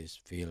 3 years,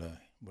 feeler,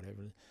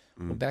 whatever.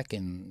 Well, back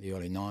in the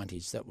early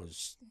 90s, that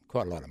was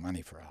quite a lot of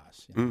money for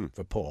us,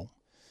 for Paul.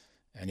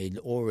 And he'd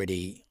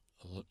already,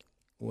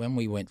 when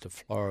we went to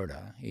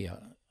Florida, I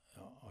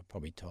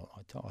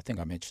think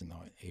I mentioned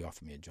that he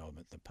offered me a job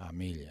at the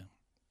Parmelia.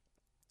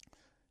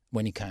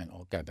 When he came,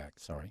 I'll go back,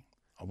 sorry.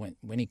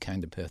 When he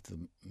came to Perth to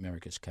the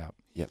America's Cup,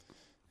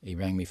 he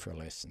rang me for a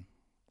lesson.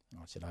 And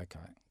I said,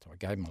 okay. So I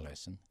gave him a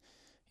lesson.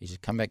 He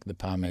said, come back to the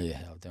Parmelia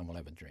Hotel, then we'll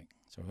have a drink.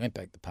 So we went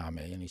back to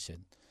Parmelia and he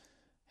said,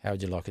 how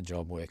would you like a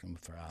job working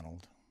for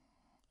Arnold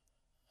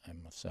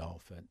and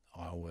myself at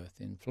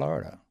Isleworth in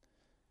Florida?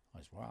 I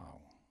was, wow,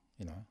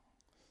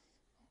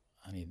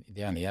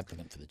 the only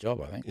applicant for the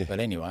job, I think. Yeah. But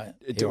anyway,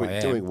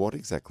 doing what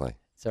exactly?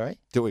 Sorry?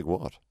 Doing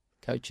what?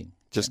 Coaching.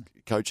 Just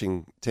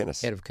coaching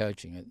tennis? Head of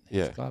coaching at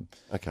his club.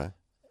 Okay.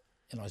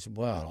 And I said,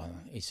 well,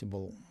 I said,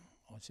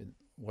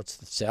 what's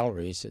the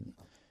salary? He said,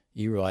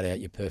 you write out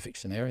your perfect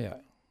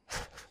scenario. So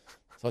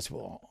I said,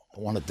 well, I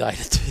want a day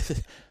to do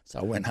this. So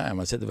I went home.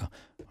 I said,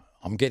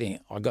 I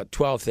got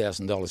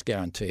 $12,000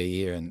 guarantee a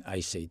year in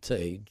ACT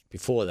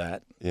before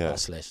that,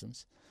 plus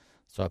lessons.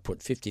 So I put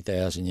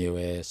 $50,000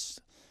 US,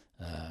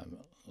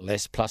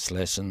 plus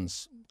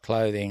lessons,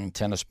 clothing,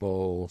 tennis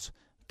balls,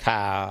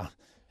 car,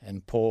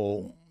 and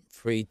Paul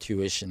free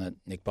tuition at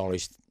Nick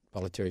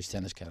Bollettieri's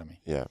Tennis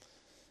Academy. Yeah.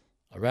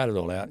 I wrote it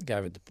all out,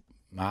 gave it to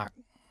Mark.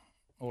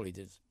 All he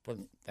did is put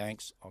in,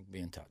 thanks, I'll be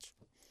in touch.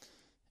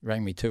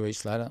 Rang me 2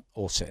 weeks later,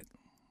 all set.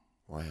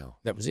 Wow.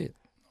 That was it,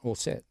 all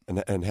set.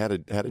 And how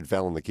did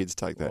Val and the kids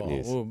take that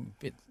news? Well,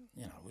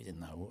 we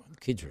didn't know. The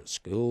kids were at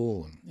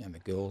school and the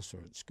girls were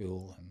at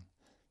school.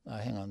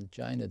 And hang on,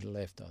 Jane had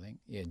left, I think.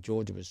 Yeah,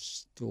 Georgia was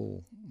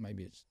still,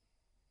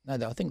 I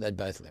think they'd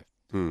both left.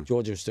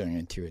 Georgia was doing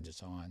interior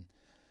design.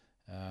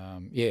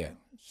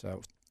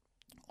 So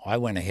I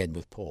went ahead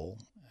with Paul,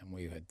 and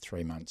we had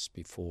 3 months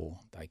before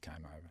they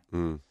came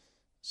over.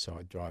 So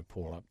I'd drive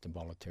Paul up to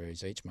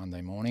Bollettieri's each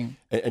Monday morning.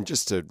 And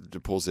just to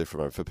pause there for a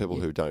moment, for people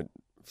who don't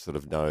sort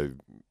of know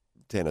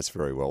tennis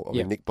very well, I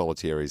mean, Nick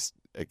Bollettieri's,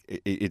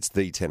 it's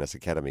the tennis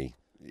academy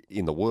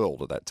in the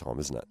world at that time,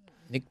 isn't it?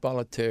 Nick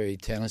Bollettieri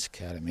Tennis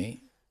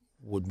Academy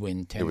would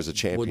win tennis. It was a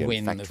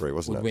champion factory,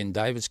 wasn't it? Would win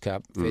Davis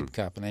Cup, Fed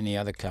Cup, and any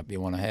other cup you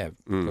want to have.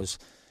 Because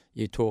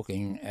you're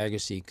talking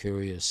Agassi,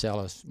 Courier,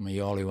 Salas,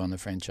 Mioli won the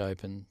French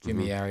Open,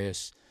 Jimmy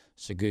Arias,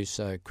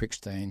 Seguso,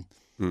 Crickstein,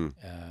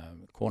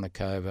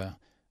 Kornikova,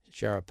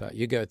 Sharapova.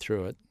 You go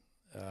through it.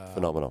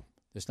 Phenomenal.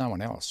 There's no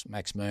one else.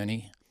 Max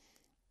Murney.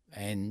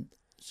 And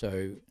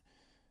so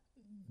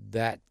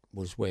that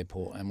was where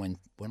Paul, and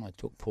when I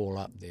took Paul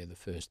up there the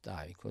first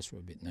day, of course we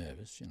were a bit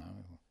nervous,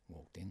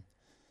 walked in.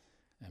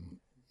 And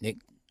Nick,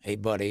 hey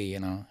buddy,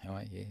 how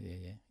are you?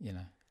 Yeah.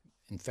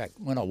 In fact,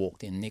 when I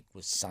walked in, Nick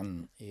was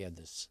he had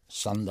this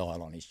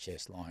sundial on his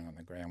chest lying on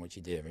the ground, which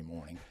he did every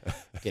morning,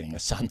 getting a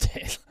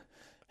suntan.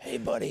 Hey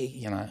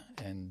buddy,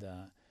 and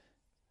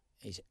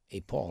he said,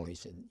 hey Paul, he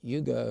said, you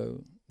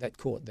go, that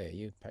court there,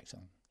 you practice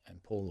on.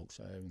 And Paul looks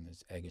over and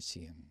there's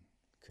Agassi and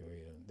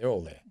Courier, they're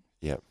all there.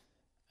 Yeah.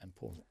 And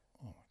Paul's like,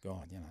 oh my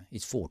God,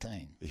 he's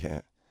 14.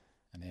 Yeah.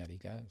 And out he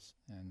goes.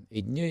 And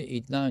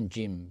he'd known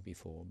Jim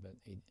before, but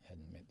he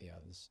hadn't met the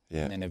others.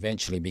 Yeah. And then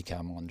eventually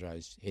became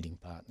Andre's hitting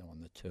partner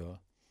on the tour.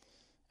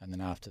 And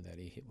then after that,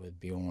 he hit with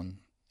Bjorn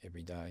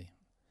every day.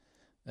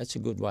 That's a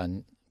good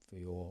one for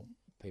your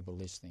people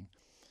listening.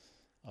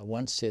 I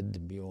once said to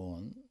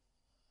Bjorn,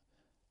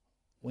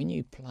 when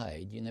you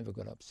played, you never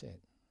got upset.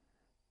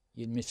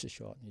 You'd miss a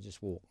shot and you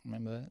just walk.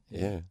 Remember that?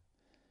 Yeah.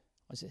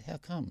 I said, how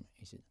come?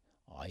 He said,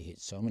 I hit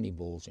so many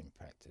balls in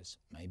practice,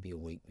 maybe a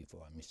week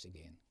before I missed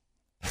again.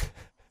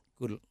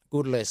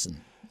 Good lesson,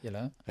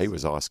 He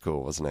was ice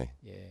cool, wasn't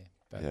he? Yeah.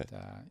 But,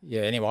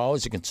 anyway, I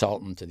was a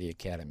consultant to the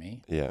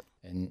academy. Yeah.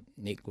 And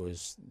Nick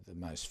was the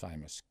most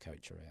famous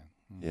coach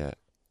around. Yeah.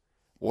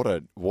 What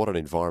an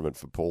environment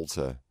for Paul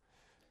to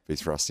be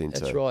thrust into.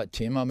 That's right,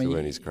 Tim. I mean, to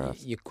learn his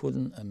craft. You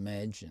couldn't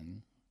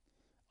imagine.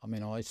 I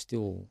mean, I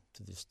still,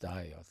 to this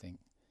day, I think,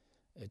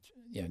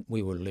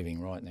 we were living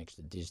right next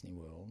to Disney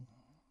World.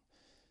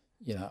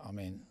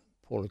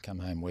 Paul would come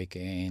home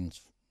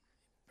weekends,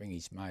 bring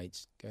his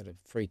mates, go to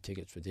free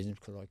tickets for dinner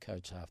because I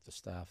coach half the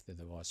staff. They're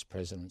the vice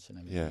presidents and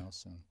everything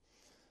else. And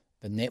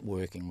the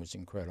networking was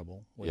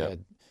incredible. We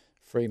had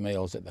free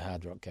meals at the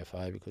Hard Rock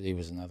Cafe because he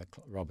was another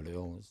Robert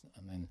Earl.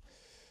 And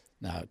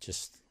then,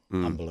 just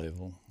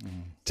unbelievable.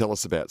 Tell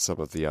us about some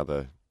of the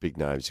other big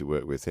names you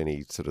work with,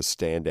 any sort of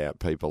standout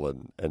people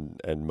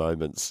and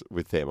moments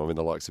with them. I mean,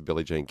 the likes of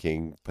Billie Jean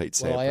King, Pete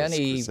Sampras,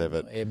 Chris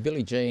Evett.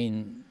 Billie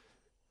Jean,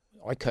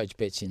 I coached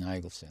Betsy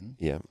Nagelson.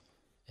 Yeah.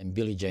 And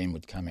Billie Jean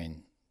would come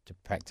in to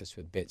practice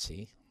with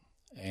Betsy,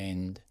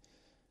 and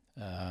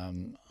a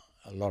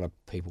lot of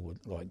people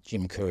would, like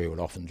Jim Curry would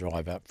often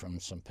drive up from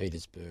St.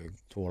 Petersburg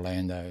to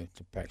Orlando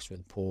to practice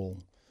with Paul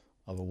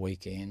of a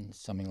weekend,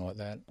 something like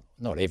that.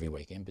 Not every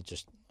weekend, but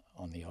just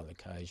on the odd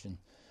occasion.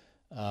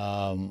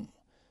 I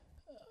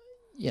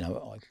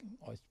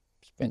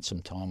spent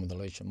some time with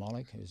Alicia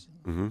Mollick, who's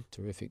a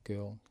terrific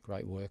girl,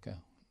 great worker.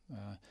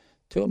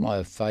 Two of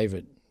my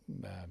favourite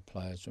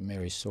players were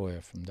Mary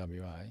Sawyer from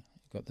WA,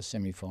 got the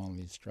semi-final of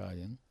the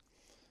Australian,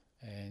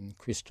 and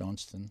Chris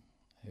Johnston,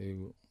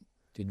 who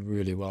did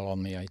really well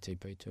on the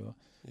ATP tour.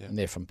 Yeah. And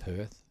they're from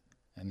Perth.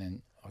 And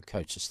then I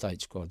coached the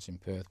state squads in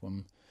Perth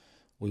when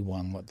we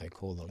won what they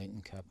call the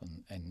Linton Cup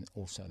and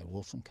also the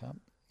Wilson Cup.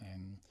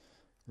 And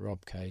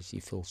Rob Casey,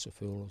 Phil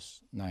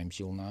Safoulis, names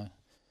you'll know,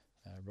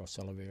 Ross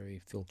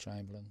Oliveri, Phil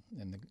Chamberlain.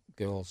 And the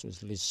girls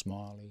was Liz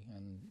Smiley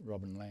and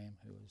Robin Lamb,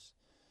 who was,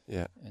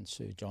 and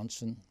Sue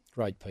Johnson.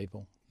 Great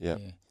people. Yeah.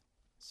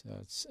 So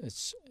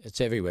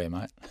it's everywhere,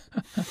 mate.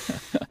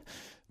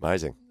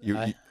 Amazing.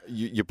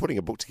 You're putting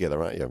a book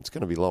together, aren't you? It's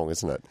going to be long,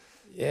 isn't it?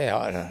 Yeah,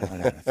 I don't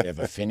know if you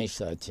ever finish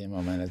though, Tim.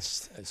 I mean,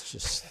 it's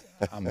just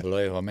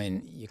unbelievable. I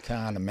mean, you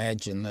can't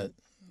imagine that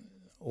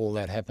all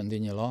that happened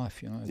in your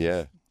life,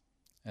 Yeah.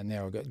 And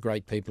now I've got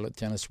great people at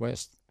Tennis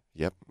West.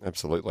 Yep,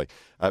 absolutely.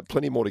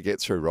 Plenty more to get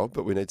through, Rob,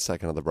 but we need to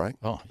take another break.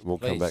 We'll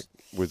come back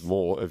with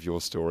more of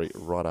your story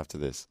right after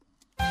this.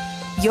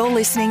 You're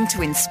listening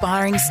to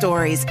Inspiring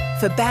Stories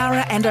for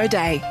Bowra and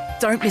O'Dea.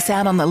 Don't miss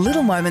out on the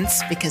little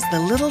moments because the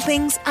little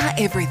things are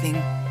everything.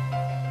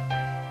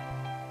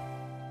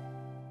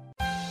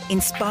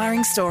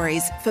 Inspiring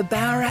Stories for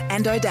Bowra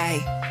and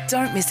O'Dea.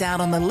 Don't miss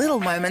out on the little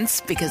moments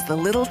because the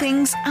little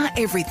things are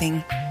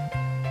everything.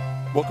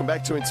 Welcome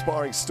back to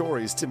Inspiring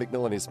Stories. Tim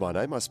McMillan is my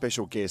name. My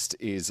special guest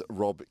is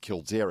Rob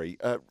Kilderry.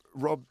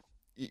 Rob,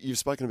 you've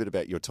spoken a bit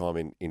about your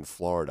time in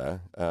Florida.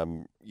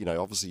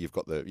 Obviously you've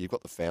got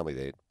the family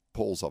there.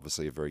 Paul's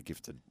obviously a very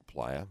gifted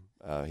player.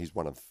 He's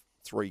one of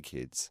 3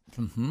 kids.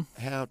 Mm-hmm.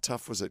 How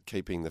tough was it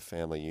keeping the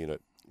family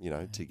unit,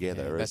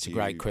 together? Yeah, that's a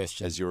great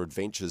question. As your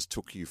adventures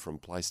took you from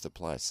place to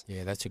place.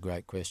 Yeah, that's a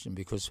great question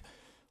because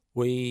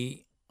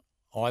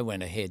I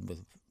went ahead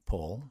with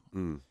Paul.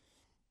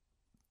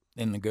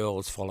 Then the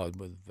girls followed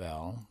with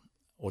Val,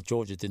 or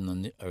Georgia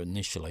didn't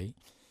initially,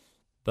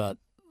 but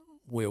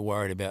we were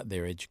worried about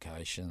their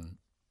education,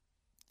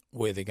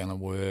 where they're going to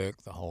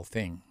work, the whole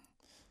thing.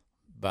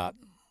 But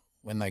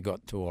when they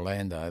got to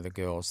Orlando, the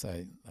girls,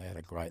 they had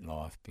a great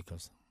life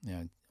because,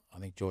 I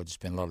think Georgia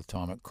spent a lot of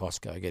time at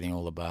Costco getting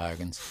all the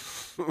bargains.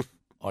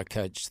 I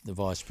coached the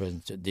vice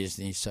presidents at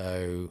Disney,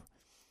 so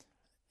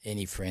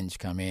any friends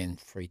come in,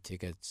 free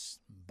tickets,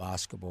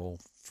 basketball,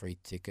 free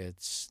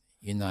tickets,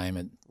 you name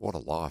it. What a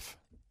life.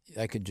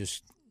 They could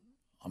just,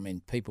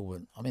 people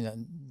would,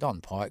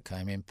 Don Pike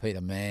came in,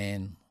 Peter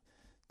Mann,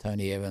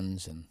 Tony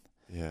Evans, and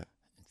in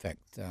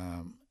fact,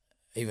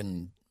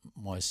 even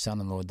my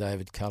son-in-law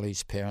David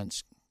Cully's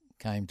parents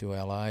came to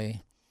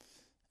LA,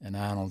 and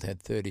Arnold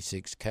had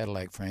 36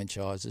 Cadillac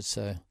franchises,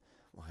 so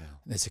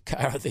there's a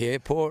car at the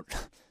airport,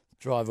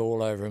 drive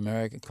all over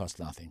America, cost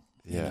nothing.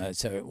 Yeah.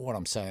 So what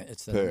I'm saying,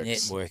 it's the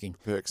networking.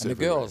 Perks and the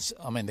girls,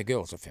 the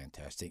girls are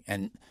fantastic.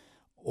 And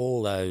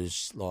all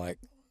those, like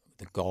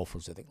the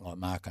golfers, I think, like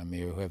Mark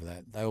O'Meara,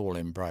 whoever they all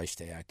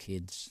embraced our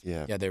kids.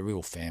 Yeah. They're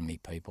real family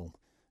people.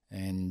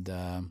 And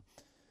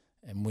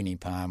Winnie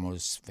Palm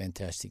was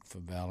fantastic for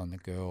Val and the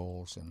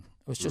girls. And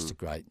it was just a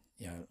great,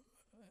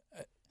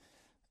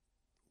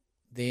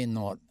 they're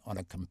not on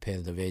a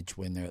competitive edge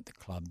when they're at the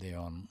club. They're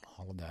on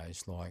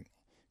holidays. Like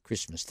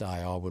Christmas Day,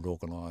 I would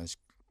organise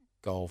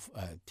golf,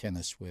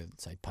 tennis with,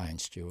 say, Payne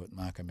Stewart,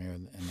 Mark O'Meara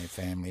and their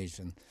families,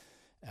 and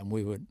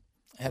we would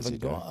have a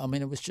guy.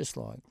 It was just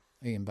like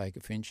Ian Baker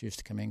Finch used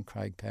to come in,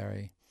 Craig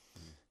Parry,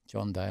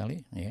 John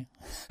Daly,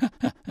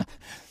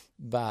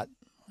 but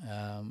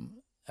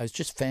it was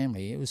just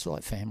family. It was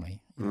like family,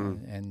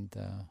 and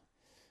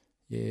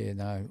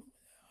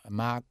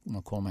Mark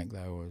McCormack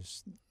though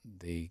was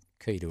the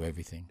key to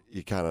everything.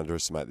 You can't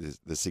underestimate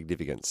the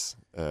significance,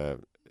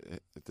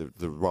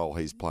 the role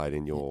he's played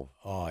in your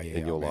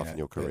life and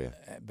your career.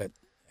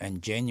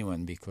 And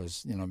genuine,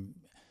 because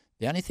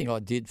the only thing I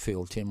did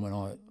feel, Tim, when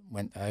I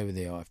went over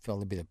there, I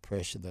felt a bit of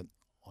pressure that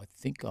I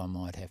think I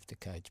might have to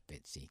coach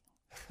Betsy,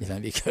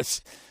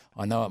 because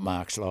I know what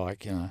Mark's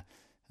like, and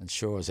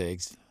sure as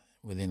eggs,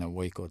 within a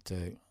week or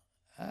two,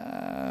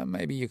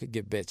 maybe you could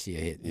give Betsy a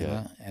hit, you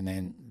know. And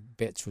then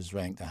Bets was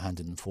ranked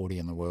 140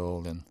 in the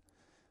world, and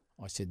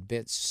I said,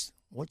 Bets,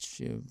 what's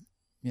your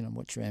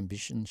what's your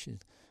ambition? She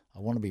said, I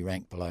want to be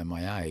ranked below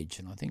my age.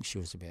 And I think she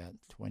was about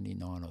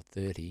 29 or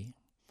 30,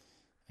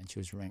 and she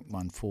was ranked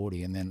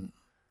 140. And then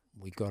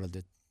we got her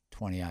to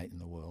 28 in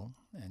the world,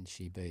 and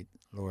she beat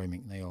Laurie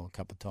McNeil a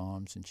couple of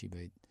times, and she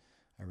beat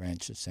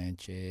Arantxa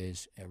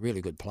Sanchez, really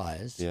good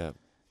players. Yeah.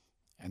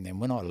 And then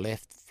when I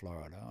left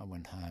Florida, I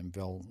went home.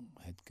 Vel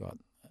had got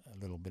a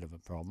little bit of a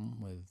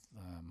problem with,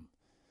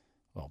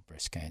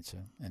 breast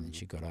cancer, and then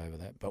she got over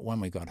that. But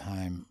when we got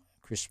home,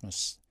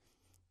 Christmas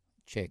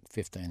check,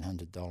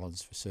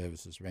 $1,500 for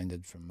services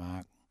rendered from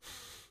Mark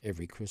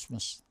every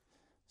Christmas.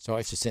 So I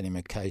used to send him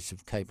a case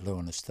of Cape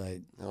Lewin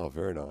Estate. Oh,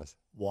 very nice.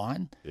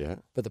 Wine. Yeah.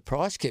 But the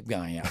price kept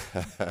going up.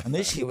 And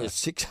this year was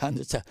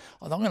 600. So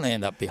I'm going to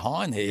end up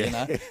behind here, you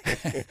know.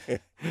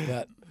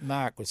 But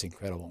Mark was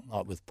incredible,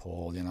 like with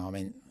Paul, you know. I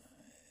mean,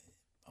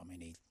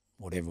 he,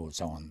 whatever was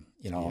on,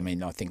 you know. Yeah. I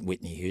mean, I think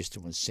Whitney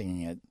Houston was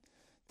singing it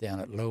down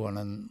at Lewin,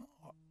 and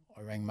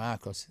I rang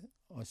Mark. I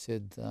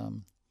said,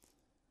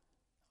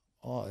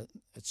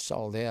 it's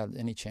sold out.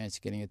 Any chance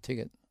of getting a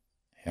ticket?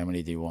 How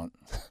many do you want?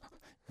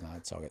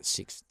 So I got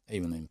 6,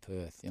 even in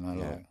Perth, you know.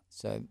 Yeah.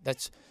 So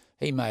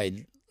he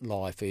made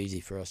life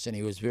easy for us, and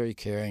he was very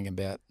caring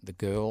about the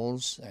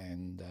girls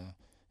and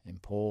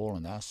Paul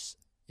and us.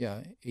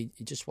 Yeah, he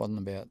just wasn't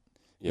about.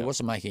 Yeah. He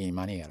wasn't making any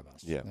money out of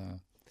us. Yeah.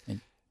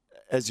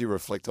 As you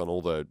reflect on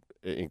all the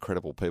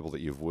incredible people that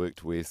you've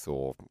worked with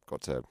or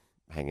got to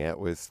hang out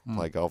with,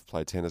 play golf,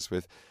 play tennis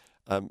with,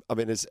 I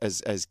mean,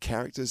 as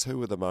characters, who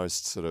were the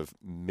most sort of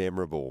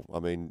memorable? I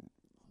mean,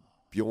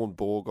 Bjorn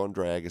Borg,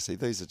 Andre Agassi,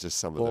 these are just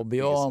some of the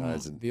biggest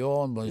names.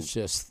 Bjorn was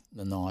just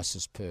the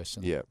nicest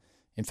person. Yeah.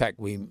 In fact,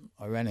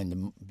 I ran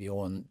into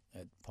Bjorn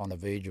at Ponte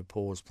Vedra.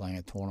 Paul was playing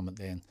a tournament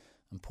then,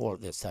 and Paul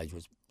at that stage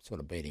was sort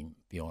of beating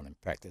Bjorn in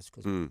practice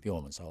because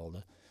Bjorn was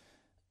older.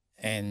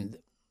 And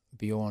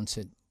Bjorn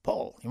said,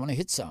 Paul, you want to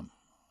hit some?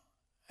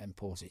 And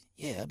Paul said,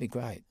 yeah, that'd be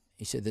great.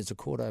 He said, there's a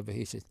court over here.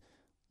 He said,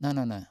 no,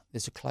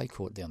 there's a clay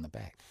court down the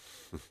back.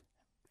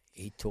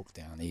 He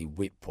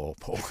whipped Paul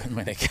and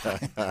went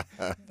again.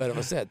 But it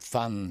was that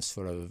fun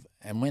sort of,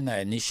 and when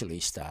they initially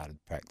started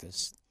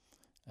practice,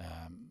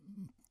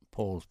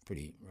 Paul's a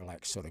pretty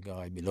relaxed sort of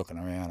guy. He'd be looking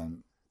around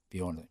and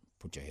Bjorn,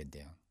 put your head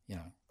down, you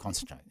know,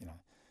 concentrate, you know.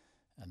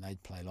 And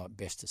they'd play like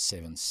best of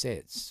 7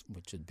 sets,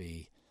 which would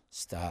be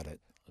start at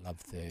love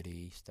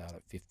 30, start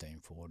at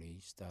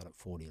 15-40, start at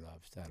 40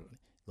 love,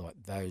 like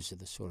those are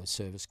the sort of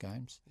service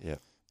games. Yeah.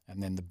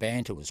 And then the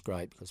banter was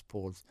great because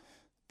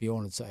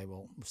Bjorn would say,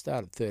 well, we'll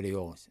start at 30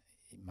 all.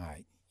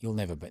 Mate, you'll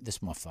never beat. This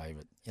is my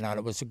favourite. You know, and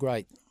it was a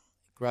great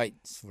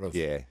sort of...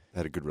 Yeah,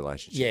 had a good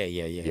relationship. Yeah.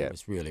 It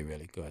was really,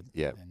 really good.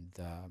 Yeah. And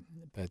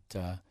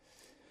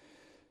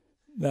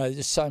no,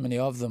 there's so many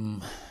of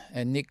them.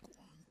 And Nick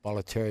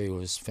Bollettieri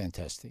was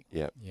fantastic.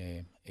 Yeah.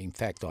 Yeah. In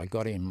fact, I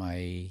got him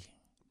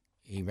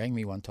he rang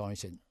me one time. He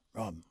said,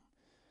 Rob,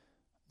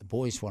 the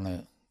boys want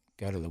to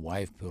go to the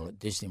wave pool at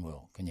Disney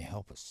World. Can you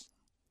help us?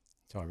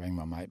 So I rang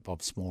my mate,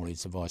 Bob Small,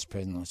 he's the vice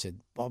president. I said,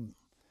 Bob,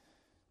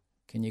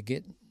 can you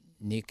get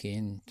Nick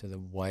in to the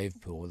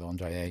wave pool with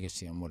Andre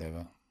Agassi and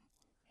whatever?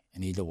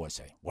 And he'd always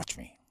say, watch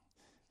me.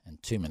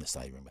 And 2 minutes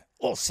later, we're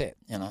all set,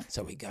 you know.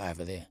 So we go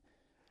over there.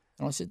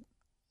 And I said,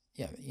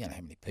 yeah, you know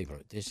how many people are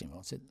at Disney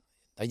World? I said,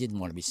 they didn't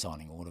want to be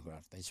signing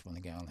autographs. They just want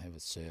to go and have a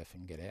surf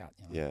and get out,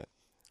 you know. Yeah.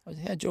 I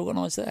said, how'd you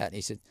organise that?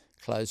 He said,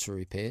 clothes for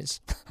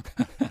repairs.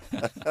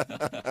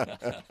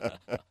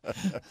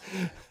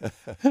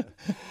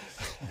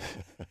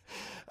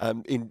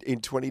 In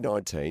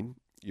 2019,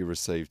 you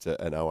received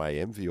an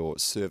OAM for your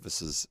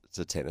services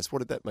to tennis. What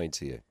did that mean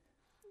to you?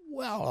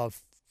 Well,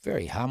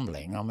 very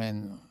humbling. I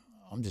mean,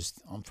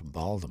 I'm from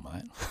Boulder,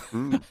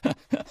 mate.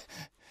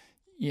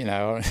 You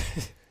know,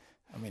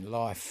 I mean,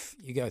 life,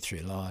 you go through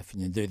life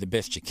and you do the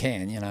best you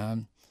can, you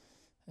know.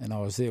 And I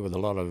was there with a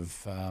lot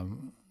of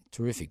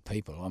terrific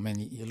people. I mean,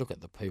 you look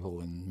at the people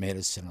in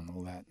medicine and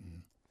all that,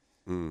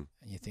 and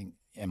you think,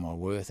 am I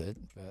worth it?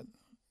 But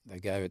they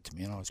gave it to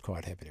me, and I was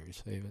quite happy to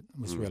receive it. It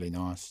was really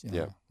nice, you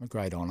know, a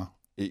great honour.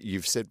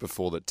 You've said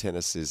before that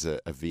tennis is a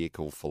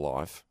vehicle for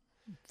life.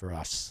 For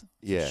us,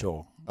 yeah,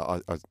 sure.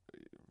 I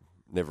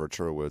never a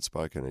truer word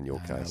spoken in your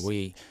case.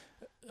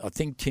 I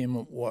think, Tim,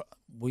 what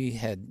we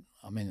had,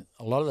 I mean,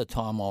 a lot of the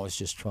time I was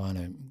just trying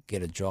to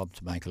get a job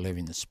to make a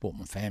living to support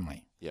my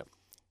family. Yep.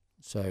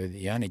 So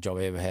the only job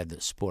I ever had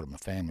that supported my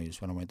family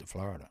was when I went to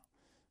Florida.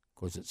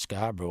 Because at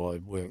Scarborough, I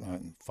worked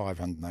on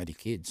 580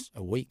 kids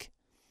a week,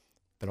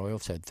 but I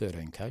also had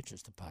 13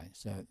 coaches to pay.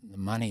 So the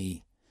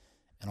money,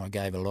 and I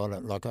gave a lot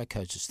of, like I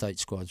coached the state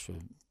squads for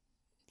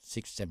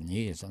 6-7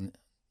 years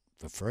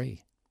for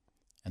free,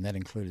 and that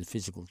included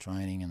physical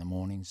training in the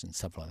mornings and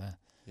stuff like that.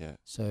 Yeah.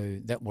 So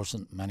that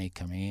wasn't money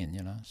coming in,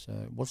 you know. So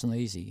it wasn't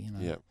easy, you know.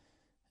 Yeah.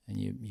 And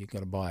you got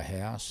to buy a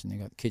house, and you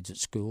got kids at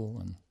school,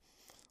 and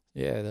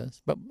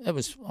but it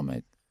was, I mean,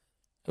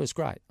 it was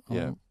great.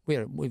 Yeah.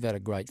 We've had a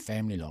great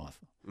family life.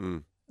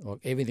 Like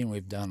everything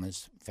we've done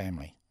is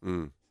family.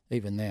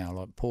 Even now,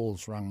 like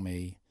Paul's rung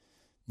me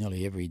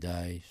nearly every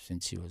day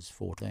since he was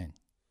 14.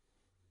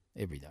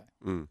 Every day.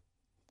 And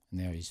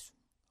now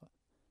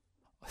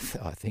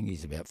I think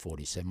he's about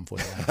 47,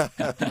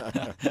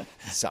 48.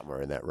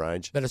 Somewhere in that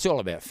range. But it's all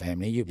about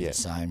family. You'll be Yeah. the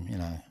same, you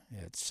know.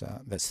 It's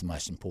that's the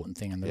most important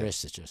thing, and the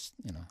rest is just,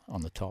 you know,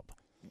 on the top.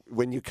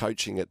 When you're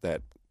coaching at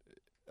that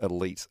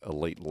elite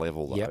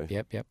level, though,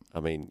 Yep. I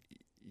mean,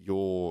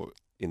 you're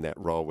in that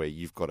role where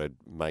you've got to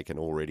make an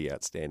already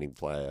outstanding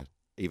player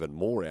even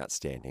more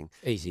outstanding.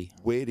 Easy.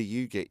 Where do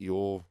you take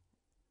your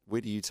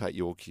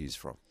cues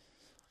from?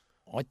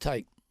 I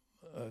take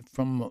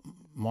from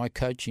my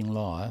coaching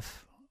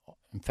life.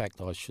 In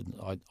fact, I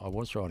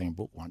was writing a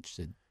book once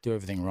that do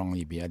everything wrong and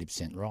you'd be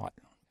 80% right.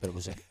 But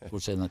it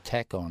was an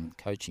attack on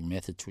coaching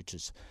methods, which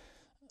is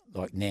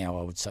like now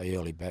I would say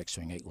early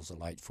backswing equals a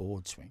late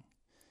forward swing.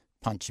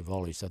 Punch your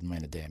volleys doesn't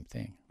mean a damn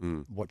thing.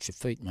 Watch your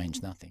feet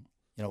means nothing.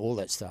 You know, all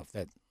that stuff,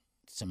 that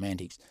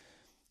semantics.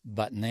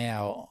 But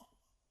now,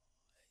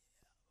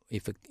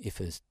 if a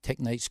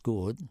technique's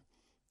good,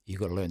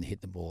 you've got to learn to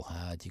hit the ball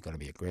hard. You've got to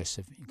be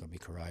aggressive. You've got to be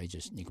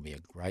courageous. And you've got to be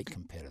a great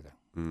competitor.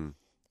 And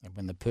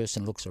when the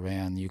person looks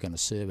around, you're going to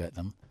serve at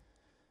them.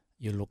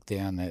 You look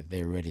down,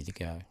 they're ready to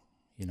go.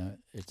 You know,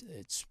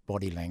 it's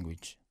body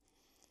language.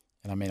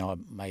 And I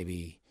mean,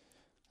 maybe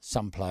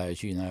some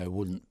players, you know,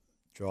 wouldn't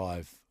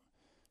drive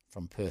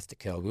from Perth to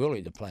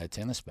Kalgoorlie to play a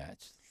tennis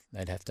match.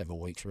 They'd have to have a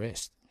week's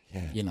rest.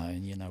 Yeah. You know,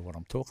 and you know what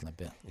I'm talking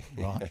about,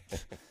 right?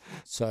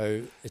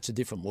 So it's a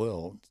different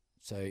world.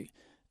 So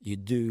you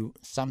do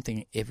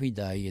something every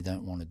day you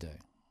don't want to do.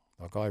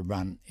 Like I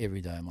run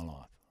every day of my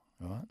life,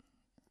 right?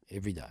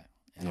 Every day.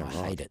 And I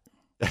hate it.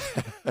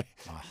 I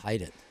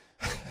hate it.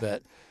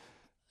 But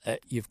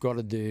you've got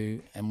to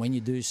do, and when you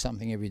do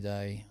something every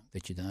day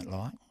that you don't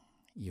like,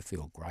 you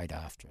feel great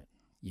after it.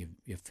 You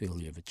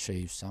feel you've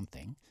achieved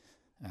something.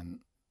 And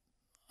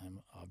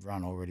I've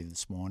run already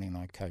this morning, and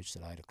I coached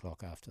at 8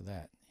 o'clock after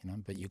that. You know,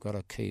 but you've got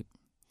to keep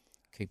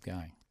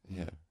going.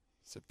 Yeah.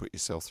 So put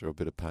yourself through a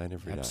bit of pain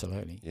every day.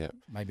 Absolutely. Yeah.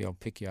 Maybe I'll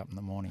pick you up in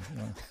the morning.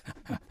 You know?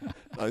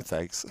 No,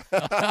 thanks.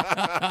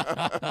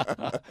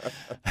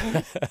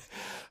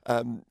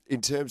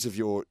 In terms of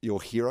your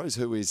heroes,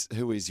 who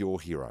is your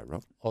hero,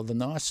 Rob? Well, the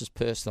nicest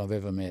person I've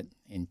ever met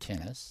in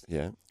tennis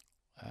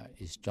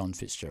is John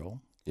Fitzgerald.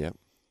 Yeah.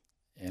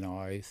 And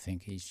I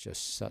think he's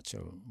just such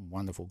a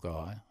wonderful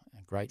guy,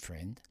 a great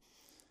friend.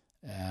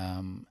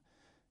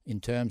 In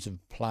terms of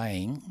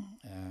playing,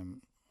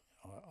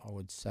 I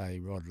would say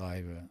Rod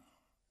Laver,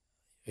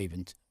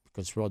 even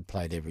because Rod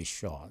played every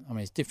shot. I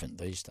mean, it's different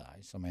these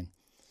days. I mean,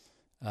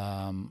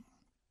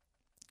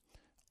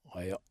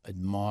 I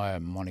admire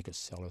Monica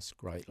Seles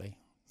greatly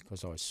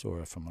because I saw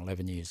her from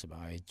 11 years of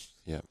age.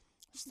 Yeah.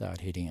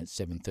 Start hitting at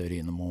 7:30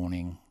 in the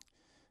morning.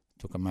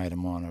 Took a mate of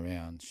mine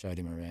around, showed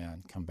him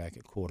around, come back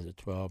at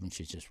 11:45 and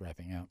she's just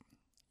wrapping up,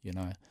 you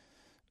know.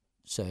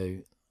 So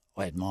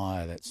I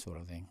admire that sort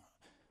of thing.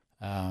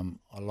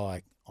 I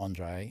like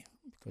Andre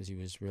because he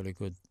was really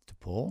good to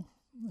Paul,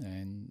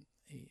 and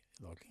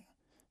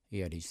he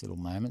had his little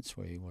moments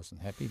where he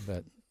wasn't happy,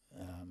 but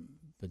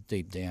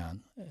deep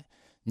down,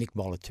 Nick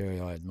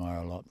Bollettieri I admire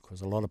a lot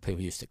because a lot of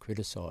people used to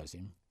criticise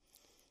him,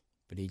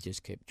 but he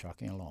just kept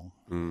trucking along.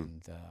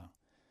 And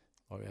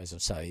as I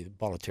say, the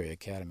Bollettieri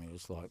Academy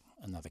was like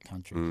another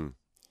country. You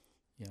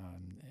know,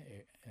 and,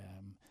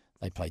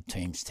 they played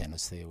teams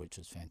tennis there, which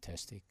was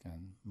fantastic.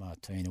 And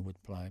Martina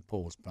would play,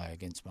 Paul would play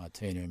against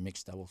Martina in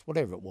mixed doubles,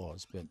 whatever it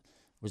was, but it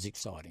was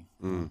exciting.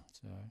 So,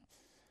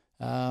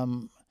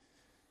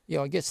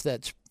 I guess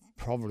that's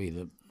probably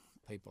the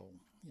people.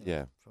 You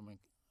know,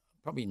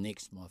 probably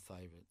Nick's my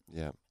favourite.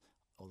 Yeah.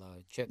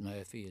 Although Chet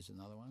Murphy is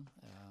another one,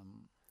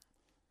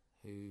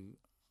 who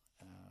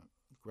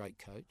great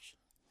coach.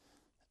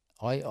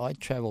 I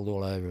travelled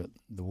all over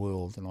the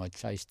world and I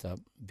chased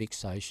up Vic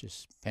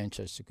Satius,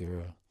 Pancho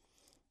Segura,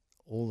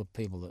 all the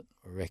people that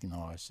were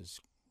recognised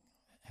as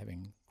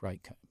having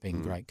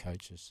being great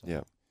coaches. So.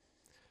 Yeah.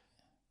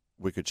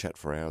 We could chat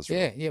for hours.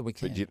 Yeah, we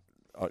can.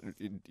 But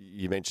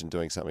you mentioned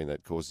doing something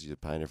that causes you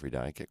pain every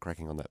day. Get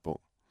cracking on that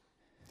book.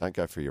 Don't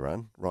go for your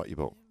run. Write your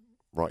book.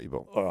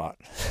 All right.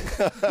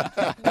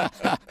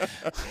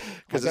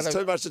 Because there's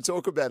too much to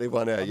talk about in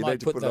 1 hour. You need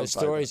to put those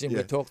stories in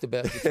we talked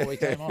about before we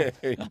came on.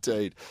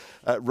 Indeed.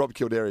 Rob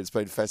Kilderry, it's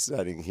been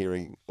fascinating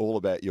hearing all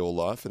about your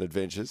life and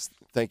adventures.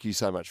 Thank you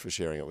so much for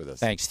sharing it with us.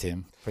 Thanks,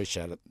 Tim.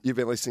 Appreciate it. You've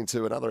been listening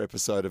to another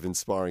episode of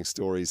Inspiring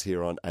Stories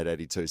here on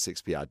 882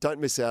 6PR. Don't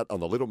miss out on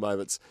the little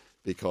moments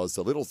because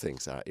the little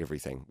things are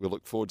everything. We'll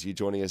look forward to you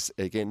joining us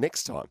again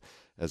next time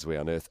as we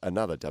unearth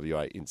another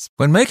WA Inspiring.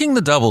 When making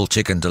the double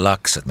chicken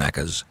deluxe at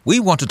Macca's, we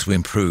wanted to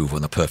improve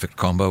on the perfect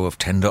combo of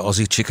tender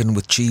Aussie chicken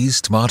with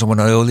cheese, tomato and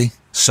aioli.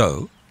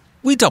 So,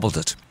 we doubled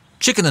it.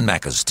 Chicken and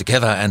Macca's,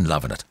 together and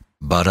loving it.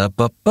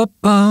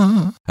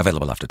 Ba-da-ba-ba-ba.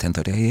 Available after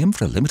 10:30 a.m.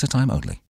 for a limited time only.